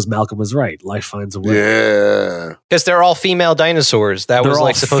goes, Malcolm was right. Life finds a way. Yeah. Because they're all female dinosaurs. That They're was all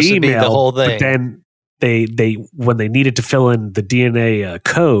like supposed to be the female, whole But thing. then they when they needed to fill in the DNA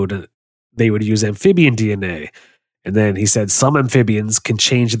code, they would use amphibian DNA. And then he said some amphibians can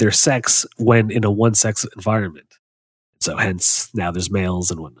change their sex when in a one-sex environment. So hence now there's males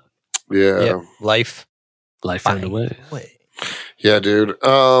and whatnot. Yeah. Yep. Life. Life found a way. Yeah, dude.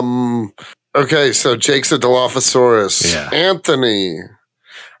 Okay, so Jake's a Dilophosaurus. Yeah. Anthony.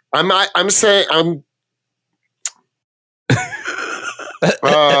 I'm saying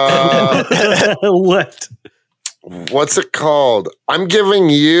What? what's it called? I'm giving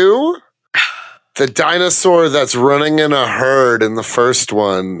you the dinosaur that's running in a herd in the first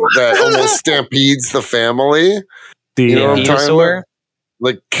one that almost stampedes the family. The You know what I'm talking Dinosaur?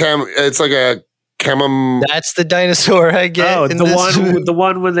 Like it's like a That's the dinosaur I get. oh, in the this one movie. the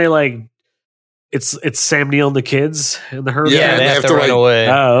one when they like it's Sam Neill and the kids and the herd. Yeah, and they they have have to to, run like- away.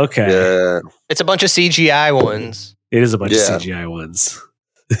 Oh, okay. Yeah. It's a bunch of CGI ones. It is a bunch Yeah. of CGI ones.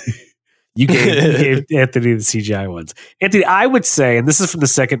 you gave Anthony the CGI ones. Anthony, I would say, and this is from the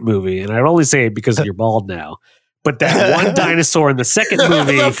second movie, and I would only say it because you're bald now, but that one dinosaur in the second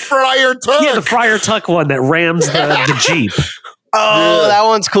movie, the Friar Tuck. yeah, the Friar Tuck one that rams the Jeep. Oh, Yeah. that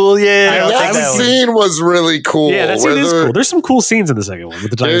one's cool. Yeah, I'll take that that one. scene was really cool. Yeah, that scene where is they're- cool. There's some cool scenes in the second one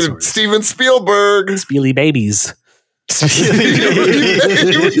with the Dude, dinosaurs. Steven Spielberg. Spiely babies.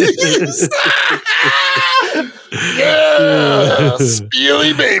 Yeah,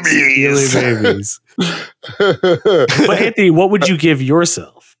 Spiely babies. Spiely babies. But Anthony, what would you give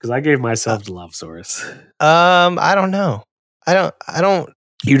yourself? Because I gave myself Dilophosaurus. I don't know. I don't.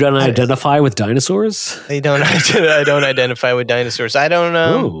 You don't identify with dinosaurs? I don't identify with dinosaurs. I don't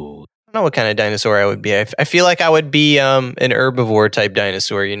know. Oh. I don't know what kind of dinosaur I would be. I feel like I would be an herbivore type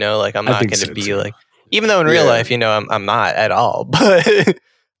dinosaur. You know, like I'm I not think going to so, be too. like. Even though in real Yeah. life, you know, I'm not at all.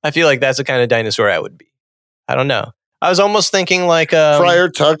 But I feel like that's the kind of dinosaur I would be. I don't know. I was almost thinking like Friar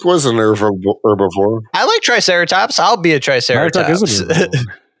Tuck was an herbivore. I like Triceratops. I'll be a Friar Tuck Triceratops. isn't a herbivore.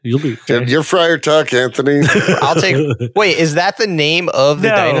 You'll be Dude, you're Friar Tuck, Anthony. I'll take. Wait, is that the name of the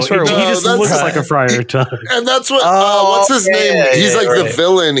dinosaur? He No, just that's- looks like a Friar Tuck. And that's what, Oh, what's his yeah, name? yeah, He's like the right.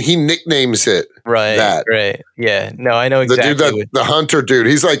 villain. He nicknames it. Right. that. Right. Yeah. No, I know The exactly. dude that, the hunter dude.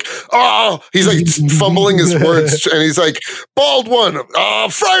 He's like, he's like fumbling his words and he's like, bald one,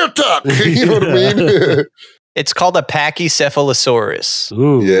 Friar Tuck. You know what I mean? It's called a Pachycephalosaurus.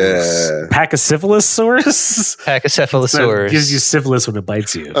 Ooh. Yeah. Pachycephalosaurus? Pachycephalosaurus. That gives you syphilis when it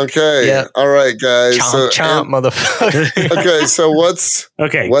bites you. Okay. Yeah. All right, guys. Chomp, chomp, motherfucker. Okay, so what's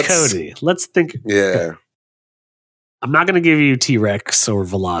Okay, What's- Cody. Let's think. yeah. I'm not going to give you T-Rex or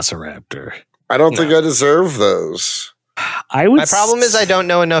Velociraptor. I don't No. think I deserve those. I would. My problem is I don't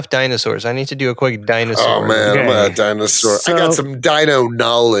know enough dinosaurs. I need to do a quick dinosaur. Oh man, I'm Okay. a dinosaur. I So- got some dino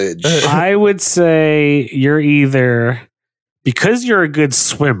knowledge. I would say you're either because you're a good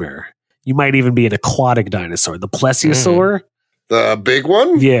swimmer. You might even be an aquatic dinosaur, the plesiosaur. The big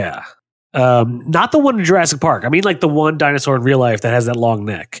one? Yeah, not the one in Jurassic Park. I mean, like the one dinosaur in real life that has that long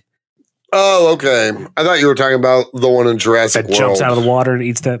neck Oh, okay. I thought you were talking about the one in Jurassic that World. jumps out of the water and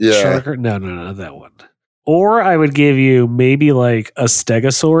eats that Yeah. shark. No, not that one. Or I would give you maybe like a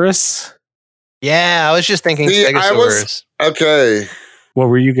Stegosaurus. Yeah, I was just thinking See, I Stegosaurus. was- Okay. What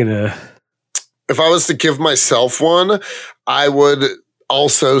were you gonna? If I was to give myself one, I would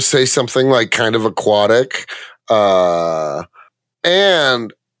also say something like kind of aquatic.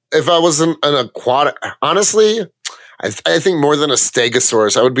 And if I was an aquatic, honestly, I think more than a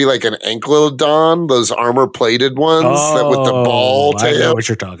stegosaurus, I would be like an ankylodon, those armor plated ones that with the ball I know tail. what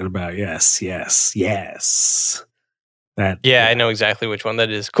you're talking about. Yes. That. Yeah, I know exactly which one that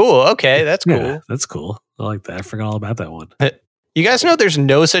is. Cool. Okay, that's cool. Yeah, that's cool. I like that. I forgot all about that one. You guys know there's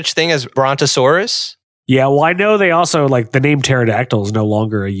no such thing as Brontosaurus? Yeah, well, I know they also like the name pterodactyl is no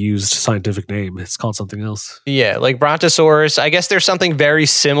longer a used scientific name. It's called something else. Yeah, like Brontosaurus. I guess there's something very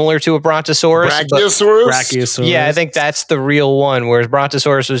similar to a Brontosaurus. Brachiosaurus? Yeah, I think that's the real one. Whereas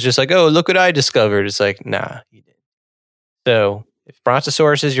Brontosaurus was just like, oh, look what I discovered. It's like, nah, you didn't. So if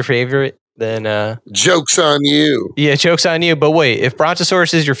Brontosaurus is your favorite, then Joke's on you. Yeah, joke's on you. But wait, if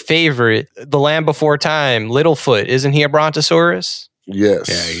Brontosaurus is your favorite, the Land Before Time, Littlefoot, isn't he a Brontosaurus? Yes.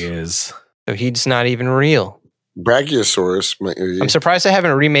 Yeah, he is. So he's not even real. Brachiosaurus. I'm surprised they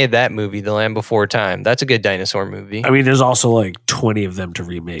haven't remade that movie, The Land Before Time. That's a good dinosaur movie. I mean, there's also like 20 of them to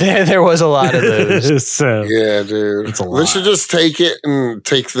remake. There was a lot of those. So yeah, dude. It's a They lot. should just take it and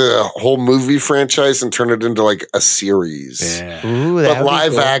take the whole movie franchise and turn it into like a series. Yeah. Ooh, But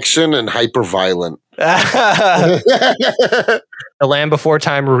live action and hyper violent. The Land Before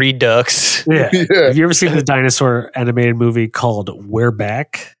Time Redux. Yeah. Yeah. Have you ever seen the dinosaur animated movie called We're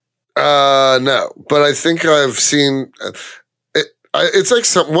Back? No, but I think I've seen it. It's like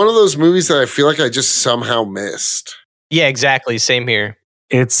one of those movies that I feel like I just somehow missed. Yeah, exactly. Same here.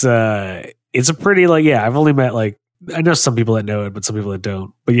 It's a pretty like, yeah, I've only met like, I know some people that know it, but some people that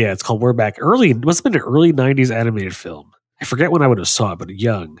don't. But yeah, it's called We're Back. It must have been an early 90s animated film. I forget when I would have saw it, but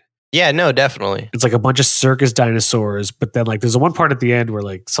young. Yeah, no, definitely. It's like a bunch of circus dinosaurs, but then like there's a one part at the end where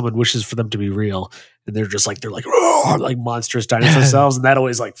like someone wishes for them to be real, and they're like "Roar," like monstrous dinosaur selves, and that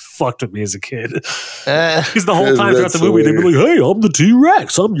always like fucked with me as a kid. Because the whole time throughout the That's movie, they'd be hilarious. like, "Hey, I'm the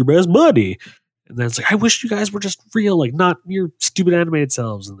T-Rex. I'm your best buddy," and then it's like, "I wish you guys were just real, like not your stupid animated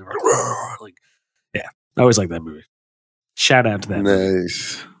selves." And they're like, "Roar." Like, yeah, I always like that movie. Shout out to that movie.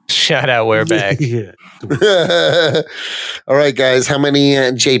 Nice. Shout out, We're Back. Yeah. All right, guys. How many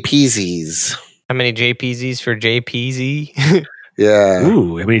JPZs? How many JPZs for JPZ? Yeah.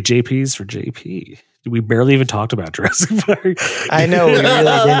 Ooh, how many JPs for JP? We barely even talked about Jurassic Park. I know, we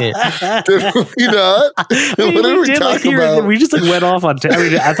really didn't. Did we not? What did we talk about? We just like went off on.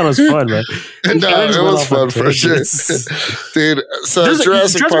 I thought it was fun, but No, it was fun for sure, dude. So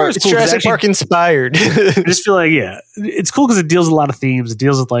Jurassic Park. It's Jurassic Park inspired. I just feel like, yeah, it's cool because it deals with a lot of themes. It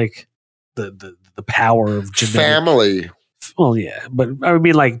deals with like the power of genetic. Family. Well, yeah, but I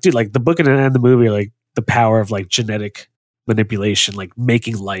mean, like, dude, like the book and the movie are like the power of like genetic manipulation, like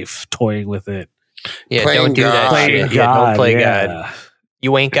making life, toying with it. Yeah, Playing don't do God. that Playing shit. Yeah, don't play yeah. God.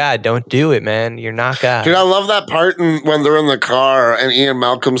 You ain't God. Don't do it, man. You're not God. Dude, I love that part when they're in the car and Ian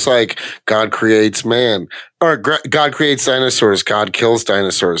Malcolm's like, God creates man. Or God creates dinosaurs. God kills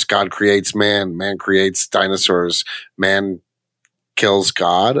dinosaurs. God creates man. Man creates dinosaurs. Man kills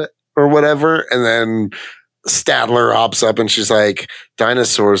God or whatever. And then Statler hops up and she's like,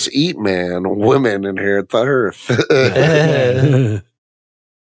 dinosaurs eat man. Women inherit the earth.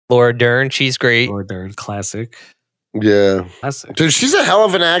 Laura Dern, she's great. Or they're classic. Yeah. Classic. Dude, she's a hell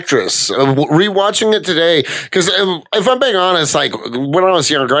of an actress. Rewatching it today, because if I'm being honest, like when I was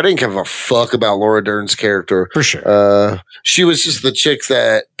younger, I didn't give a fuck about Laura Dern's character. For sure. She was just the chick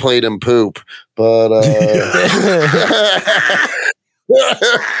that played in Poop. But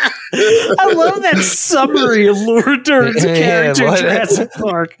I love that summary of Laura Dern's Yeah, character in what? Jurassic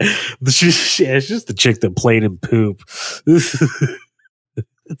Park. She's just the chick that played in Poop.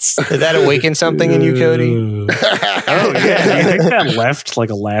 Did that awaken something in you, Cody? Oh, yeah. You think that left like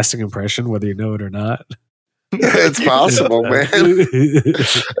a lasting impression, whether you know it or not? It's possible, man.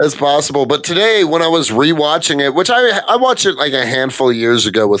 It's possible. But today, when I was rewatching it, which I watched it like a handful of years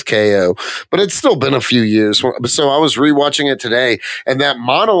ago with KO, but it's still been a few years. So I was rewatching it today, and that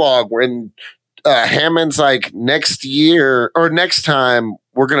monologue when Hammond's like, next year or next time,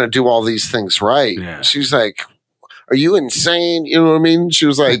 we're going to do all these things right. Yeah. She's like, are you insane? You know what I mean? She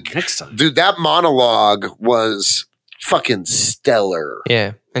was like, Next time. dude, that monologue was fucking stellar.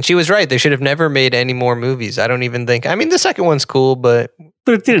 Yeah. And she was right. They should have never made any more movies. I don't even think. I mean, the second one's cool, but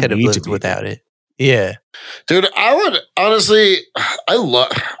But it could didn't have need to lived be without it. Yeah. Dude, I would honestly,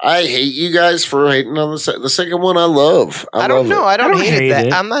 I hate you guys for hating on the second one. I love. I don't know. I don't hate hate it.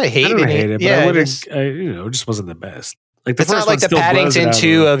 it. I'm not I hating don't hate it, but Yeah, I wouldn't. just- It just wasn't the best. Like the it's first not like one the still blows it Paddington out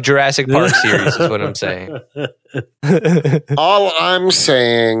 2 the- of Jurassic Park series, is what I'm saying. All I'm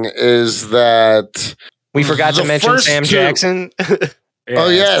saying is that. We forgot to The mention first Sam two- Jackson. Oh,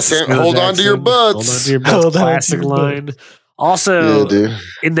 yeah, Sam, hold on to your butts. Hold on to your butts. Hold on to Classic your line. Yeah, Also, dude.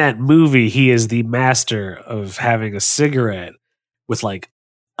 in that movie, he is the master of having a cigarette with like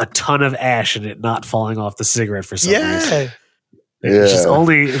a ton of ash in it not falling off the cigarette for some reason.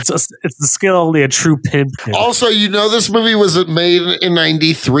 It's just it's the skill only a true pimp can. Also, this movie was made in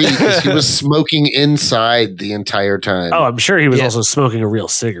 93 because he was smoking inside the entire time. Oh, I'm sure he was also smoking a real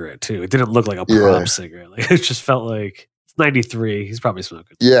cigarette too. It didn't look like a prop cigarette. Like, it just felt like it's 93. He's probably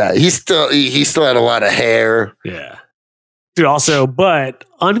smoking. Yeah, he still had a lot of hair. Yeah. Dude, also, but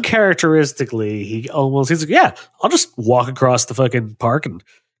uncharacteristically, he's like, yeah, I'll just walk across the fucking park and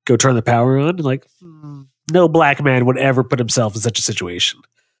go turn the power on. And like, no black man would ever put himself in such a situation.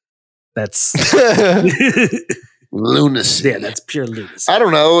 That's lunacy. Yeah, that's pure lunacy. I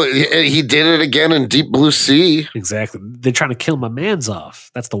don't know. He did it again in Deep Blue Sea. Exactly. They're trying to kill my mans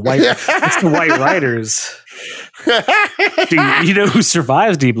off. That's the white. That's the White Riders. Dude, you know who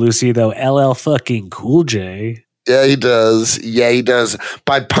survives Deep Blue Sea though? LL fucking Cool J. Yeah, he does.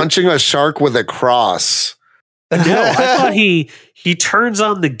 By punching a shark with a cross. No, I thought he turns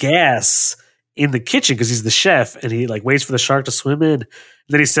on the gas in the kitchen because he's the chef and he like waits for the shark to swim in.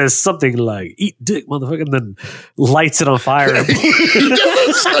 And then he says something like, "Eat dick, motherfucker," and then lights it on fire. He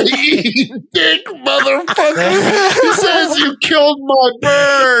doesn't say, "Eat dick, motherfucker." He says, "You killed my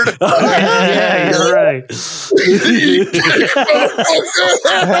bird." Yeah, you're right. Eat dick, motherfucker.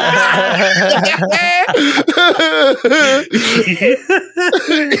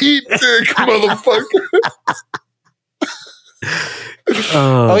 Eat dick, motherfucker.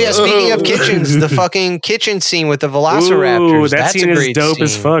 Oh yeah, speaking of kitchens, the fucking kitchen scene with the velociraptors. That scene is dope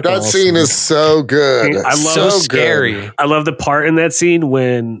as fuck. That scene is so good. I love so scary. Good. I love the part in that scene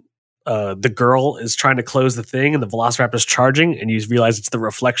when the girl is trying to close the thing and the velociraptor's charging and you realize it's the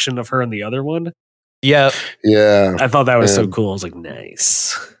reflection of her in the other one. Yeah. I thought that was so cool. I was like,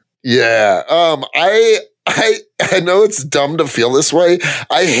 nice. Yeah. I know it's dumb to feel this way.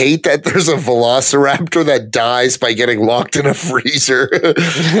 I hate that there's a velociraptor that dies by getting locked in a freezer.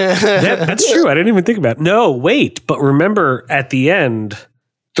 That's true. I didn't even think about it. No, wait. But remember at the end.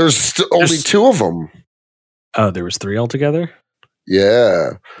 There's only two of them. Oh, there was three altogether?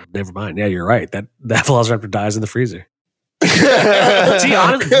 Yeah. Never mind. Yeah, you're right. That velociraptor dies in the freezer. See,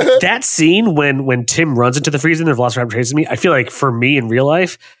 honestly, that scene when Tim runs into the freezer and the velociraptor chases me, I feel like for me in real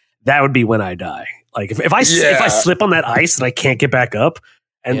life, that would be when I die. Like if I slip on that ice and I can't get back up,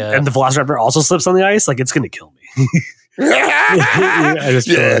 and the velociraptor also slips on the ice, like it's gonna kill me. I just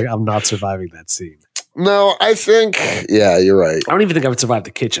feel like I'm not surviving that scene. No, I think you're right. I don't even think I would survive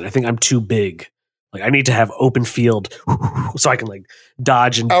the kitchen. I think I'm too big. Like I need to have open field so I can like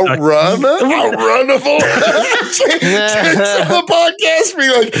dodge and outrunnable. Jake's on the podcast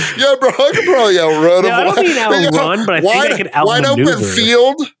being like, yeah, bro, I can probably outrun. I don't mean outrun, but I think I can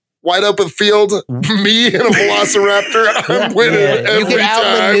outmaneuver. Wide open field, me and a velociraptor, I'm winning every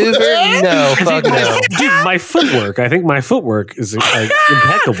time. No, fuck no. Dude, my footwork. I think my footwork is like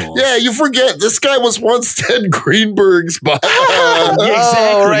impeccable. Yeah, you forget this guy was once Ted Greenberg's boss.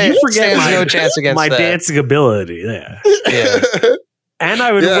 Exactly. Right. You forget no chance against my that. dancing ability. Yeah. And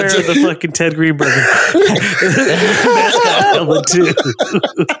I would wear the fucking Ted Greenberg helmet too.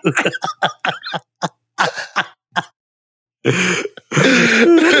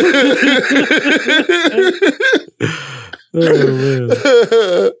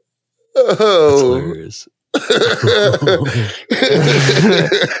 Oh, hilarious.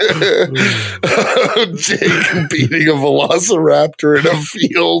 Jake beating a velociraptor in a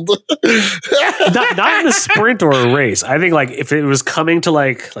field. not in a sprint or a race. I think like if it was coming to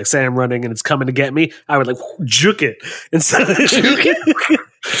like say I'm running and it's coming to get me, I would like juke it instead of Jake's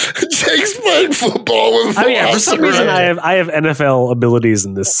playing football with for some reason I have NFL abilities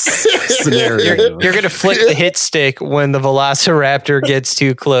in this scenario. You're gonna flick the hit stick when the velociraptor gets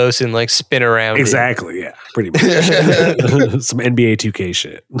too close and like spin around. Exactly, yeah. Pretty much. Some NBA 2K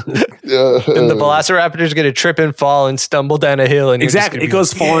shit. And the velociraptor's gonna trip and fall and stumble down a hill and exactly. It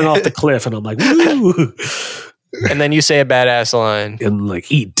goes falling off the cliff and I'm like, woo. And then you say a badass line. And like,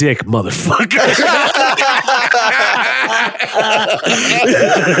 eat dick, motherfucker.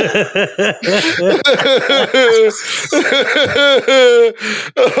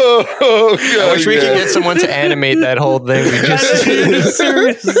 Oh, God, I wish we could get someone to animate that whole thing. We just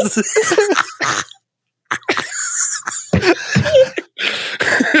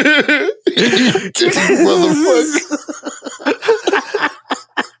motherfucker.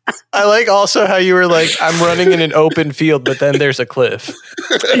 I like also how you were like, I'm running in an open field, but then there's a cliff.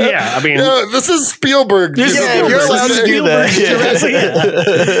 Yeah, I mean, this is Spielberg. You're allowed to do that. Yeah.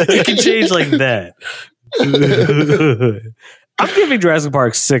 It can change like that. I'm giving Jurassic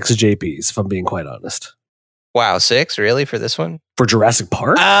Park 6 JPs, if I'm being quite honest. Wow, 6 really for this one? For Jurassic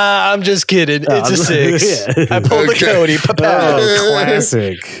Park? I'm just kidding. It's a 6. Yeah. I pulled a Cody. Oh,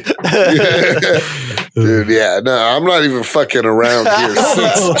 classic. Dude, yeah, no, I'm not even fucking around here.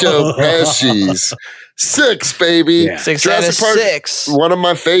 6 Joe Pesci's. 6, baby. Yeah. 6 Jurassic out of Park, 6. one of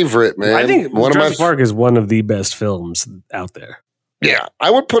my favorite, man. I think one Jurassic of my Park is one of the best films out there. Yeah, I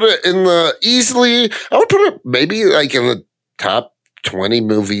would put it in the easily. I would put it maybe like in the top 20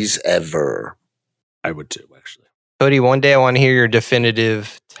 movies ever. I would too, actually. Cody, one day I want to hear your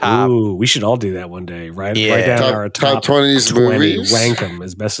definitive top. Ooh, we should all do that one day. Write Yeah. down our top 20s 20, movies. rank them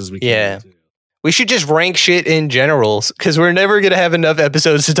as best as we can. Yeah. We should just rank shit in general because we're never going to have enough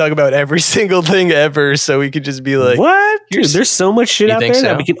episodes to talk about every single thing ever. So we could just be like, what? Dude, there's so much shit You out think there so?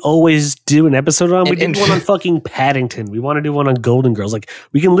 that we can always do an episode on. We And- did one on fucking Paddington. We want to do one on Golden Girls. Like,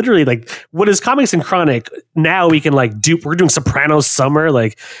 we can literally, like, what is Comics and Chronic? Now we can, like, we're doing Sopranos Summer.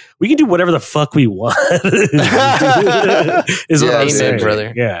 Like, we can do whatever the fuck we want. Is what Yeah, I'm amen, saying.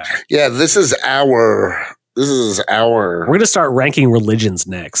 brother. Yeah. Yeah, this is our. We're going to start ranking religions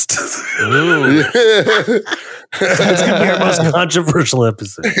next. ooh. It's going to be our most controversial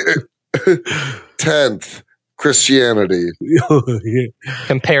episode. 10th, Christianity. Yeah.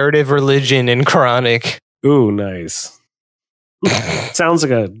 Comparative religion in Chronic. Ooh, nice. Sounds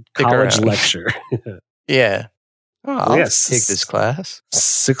like a college around. lecture. Yeah. Oh, I'll Yes. take this class.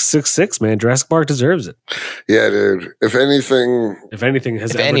 666, man. Jurassic Park deserves it. Yeah, dude. If anything, If anything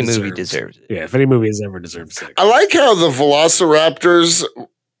has If ever any deserved. movie deserves it. Yeah, if any movie has ever deserved 6. I like how the Velociraptors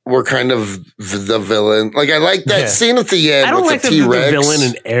were kind of the villain. Like, I like that Yeah. scene at the end I don't with like the them being the T-Rex. villain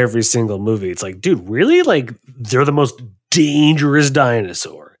in every single movie. It's like, dude, really? Like, they're the most dangerous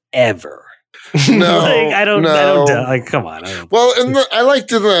dinosaur ever. No, like, I don't no. like, come on. I don't, Well, I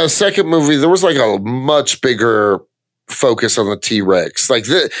liked in the second movie, there was like a much bigger focus on the T-Rex. Like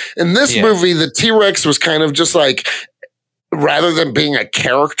in this Yeah. movie, the T-Rex was kind of just like, rather than being a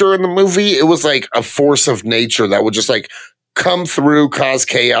character in the movie, it was like a force of nature that would just like come through, cause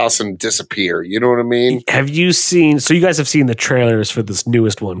chaos, and disappear. You know what I mean? have you seen, so you guys have seen the trailers for this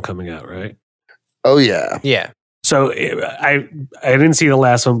newest one coming out, right? Oh yeah. Yeah. So I didn't see the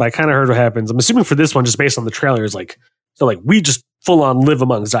last one, but I kind of heard what happens. I'm assuming for this one, just based on the trailers, like, so like we just full on live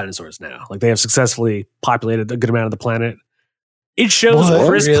amongst dinosaurs now. Like they have successfully populated a good amount of the planet. It shows What?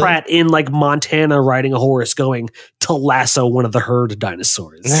 Chris Really? Pratt in like Montana riding a horse going to lasso one of the herd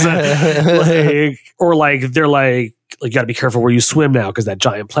dinosaurs. Like, or like they're like you got to be careful where you swim now because that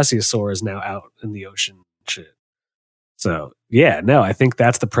giant plesiosaur is now out in the ocean. Shit. So yeah, no, I think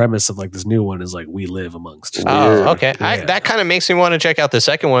that's the premise of like this new one is like we live amongst. Weird. Oh, okay. Yeah. That kind of makes me want to check out the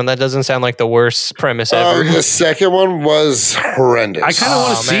second one. That doesn't sound like the worst premise Oh, ever. the second one was horrendous. I kind of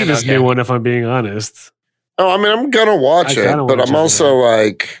want Oh, to see man, this okay. new one if I'm being honest. Oh, I mean, I'm gonna watch I it, kinda but wanna I'm check it also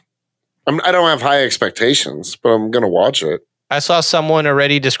like, I don't have high expectations, but I'm gonna watch it. I saw someone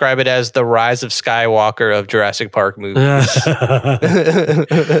already describe it as the rise of Skywalker of Jurassic Park movies.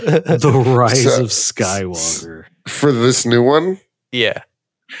 The rise So- of Skywalker. For this new one, Yeah.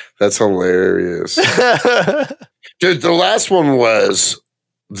 that's hilarious. Dude, the last one was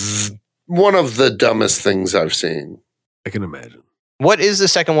one of the dumbest things I've seen. I can imagine. What is the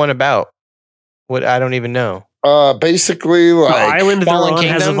second one about? What I don't even know. Basically, The like, island they're Fallen on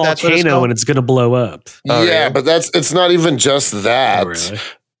has a Kingdom, that's what it's volcano called? and it's going to blow up. Oh, yeah, yeah. but it's not even just that. Oh, really?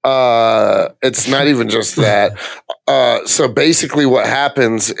 It's not even just that. So basically what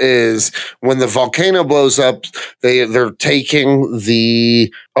happens is when the volcano blows up, they're taking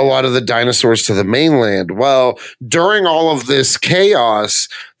a lot of the dinosaurs to the mainland. Well, during all of this chaos,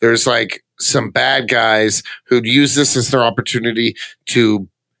 there's like some bad guys who'd use this as their opportunity to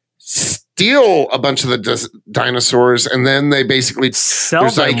steal a bunch of the dinosaurs, and then they basically Sell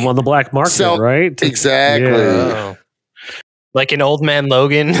There's, them like, on the black market, sell- right? exactly. Yeah. Oh. Like an old man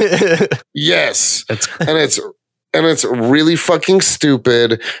Logan. Yes. That's and it's really fucking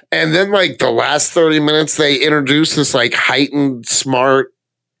stupid. And then like the last 30 minutes, they introduce this like heightened, smart,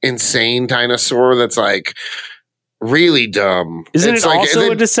 insane dinosaur that's like really dumb. Isn't It's it like, also and a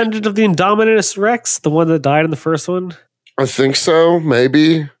then- descendant of the Indominus Rex, the one that died in the first one? I think so,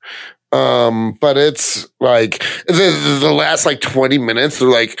 maybe. But it's like the last like 20 minutes, they're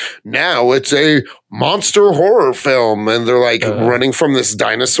like, now it's a monster horror film, and they're like running from this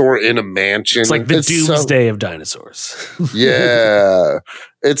dinosaur in a mansion. It's like the so- doomsday of dinosaurs. Yeah.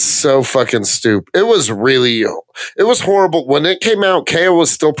 It's so fucking stupid. It was horrible. When it came out, Kale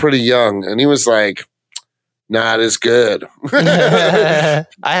was still pretty young, and he was like, not as good.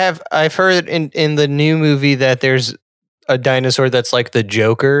 I've heard in the new movie that there's a dinosaur that's like the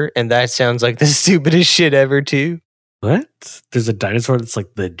Joker, and that sounds like the stupidest shit ever too. What? There's a dinosaur that's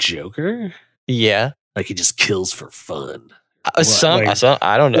like the Joker? Yeah. Like he just kills for fun. I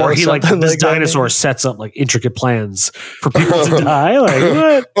don't know. Or he like something this like that. dinosaur sets up like intricate plans for people to die. Like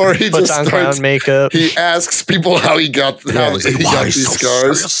what? Or he Puts just on starts, clown makeup. he asks people how he got He's like, he "Why got these so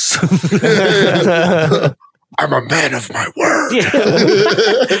scars. serious?" I'm a man of my word. Yeah.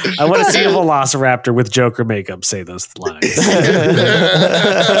 I want to see a velociraptor with Joker makeup say those lines.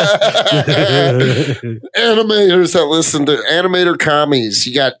 Animators that listen to Animator Commies,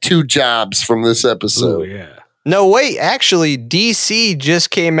 you got 2 jobs from this episode. Oh yeah. No, wait. Actually, DC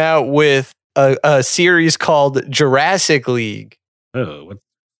just came out with a series called Jurassic League. Oh, what?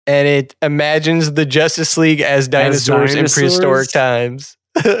 And it imagines the Justice League as dinosaurs in prehistoric times.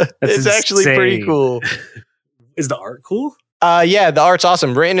 It's actually pretty insane. cool. Is the art cool? Yeah, the art's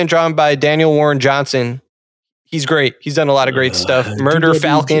awesome. Written and drawn by Daniel Warren Johnson. He's great. He's done a lot of great stuff. Murder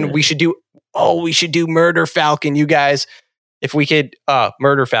Falcon. We should do Murder Falcon, you guys. If we could,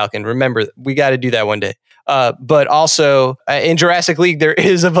 Murder Falcon. Remember, we got to do that one day. But also in Jurassic League, there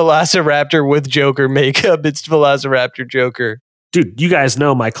is a Velociraptor with Joker makeup. It's Velociraptor Joker. Dude, you guys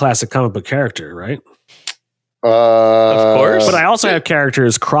know my classic comic book character, right? Of course. But I also have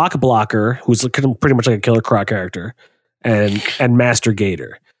characters Croc Blocker, who's pretty much like a Killer Croc character, and Master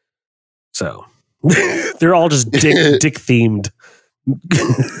Gator. So they're all just dick themed.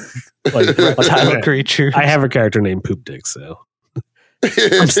 like Type of creature. I have a character named Poop Dick, so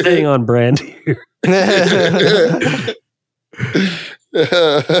I'm staying on brand here. Yeah,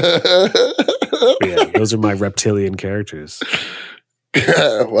 those are my reptilian characters.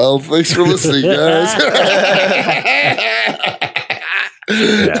 Well, thanks for listening, guys.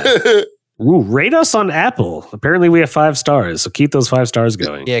 Yeah. Ooh, rate us on Apple. Apparently, we have 5 stars, so keep those 5 stars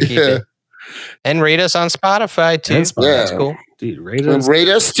going. Yeah, keep it. And rate us on Spotify too. And Spotify. Yeah. That's cool. Dude, rate And us. rate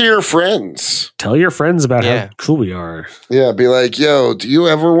us to your friends. Tell your friends about Yeah. how cool we are. Yeah, be like, yo, do you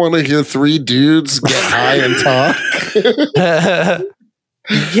ever want to hear 3 dudes get high and talk? Then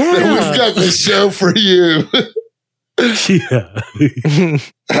we've got the show for you. Yeah.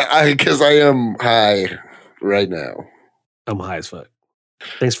 Because I am high right now. I'm high as fuck.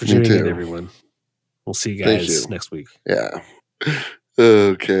 Thanks for Me tuning in, too. everyone. We'll see you Thank guys you. next week. Yeah.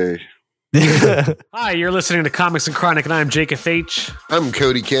 Okay. Hi, you're listening to Comics and Chronic, and I'm Jake FH. I'm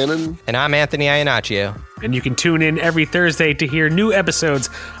Cody Cannon. And I'm Anthony Iannaccio. And you can tune in every Thursday to hear new episodes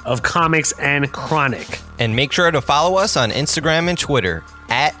of Comics and Chronic. And make sure to follow us on Instagram and Twitter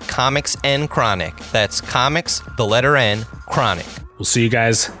at Comics N Chronic. That's comics, the letter N, Chronic. We'll see you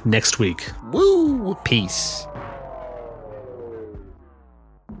guys next week. Woo! Peace.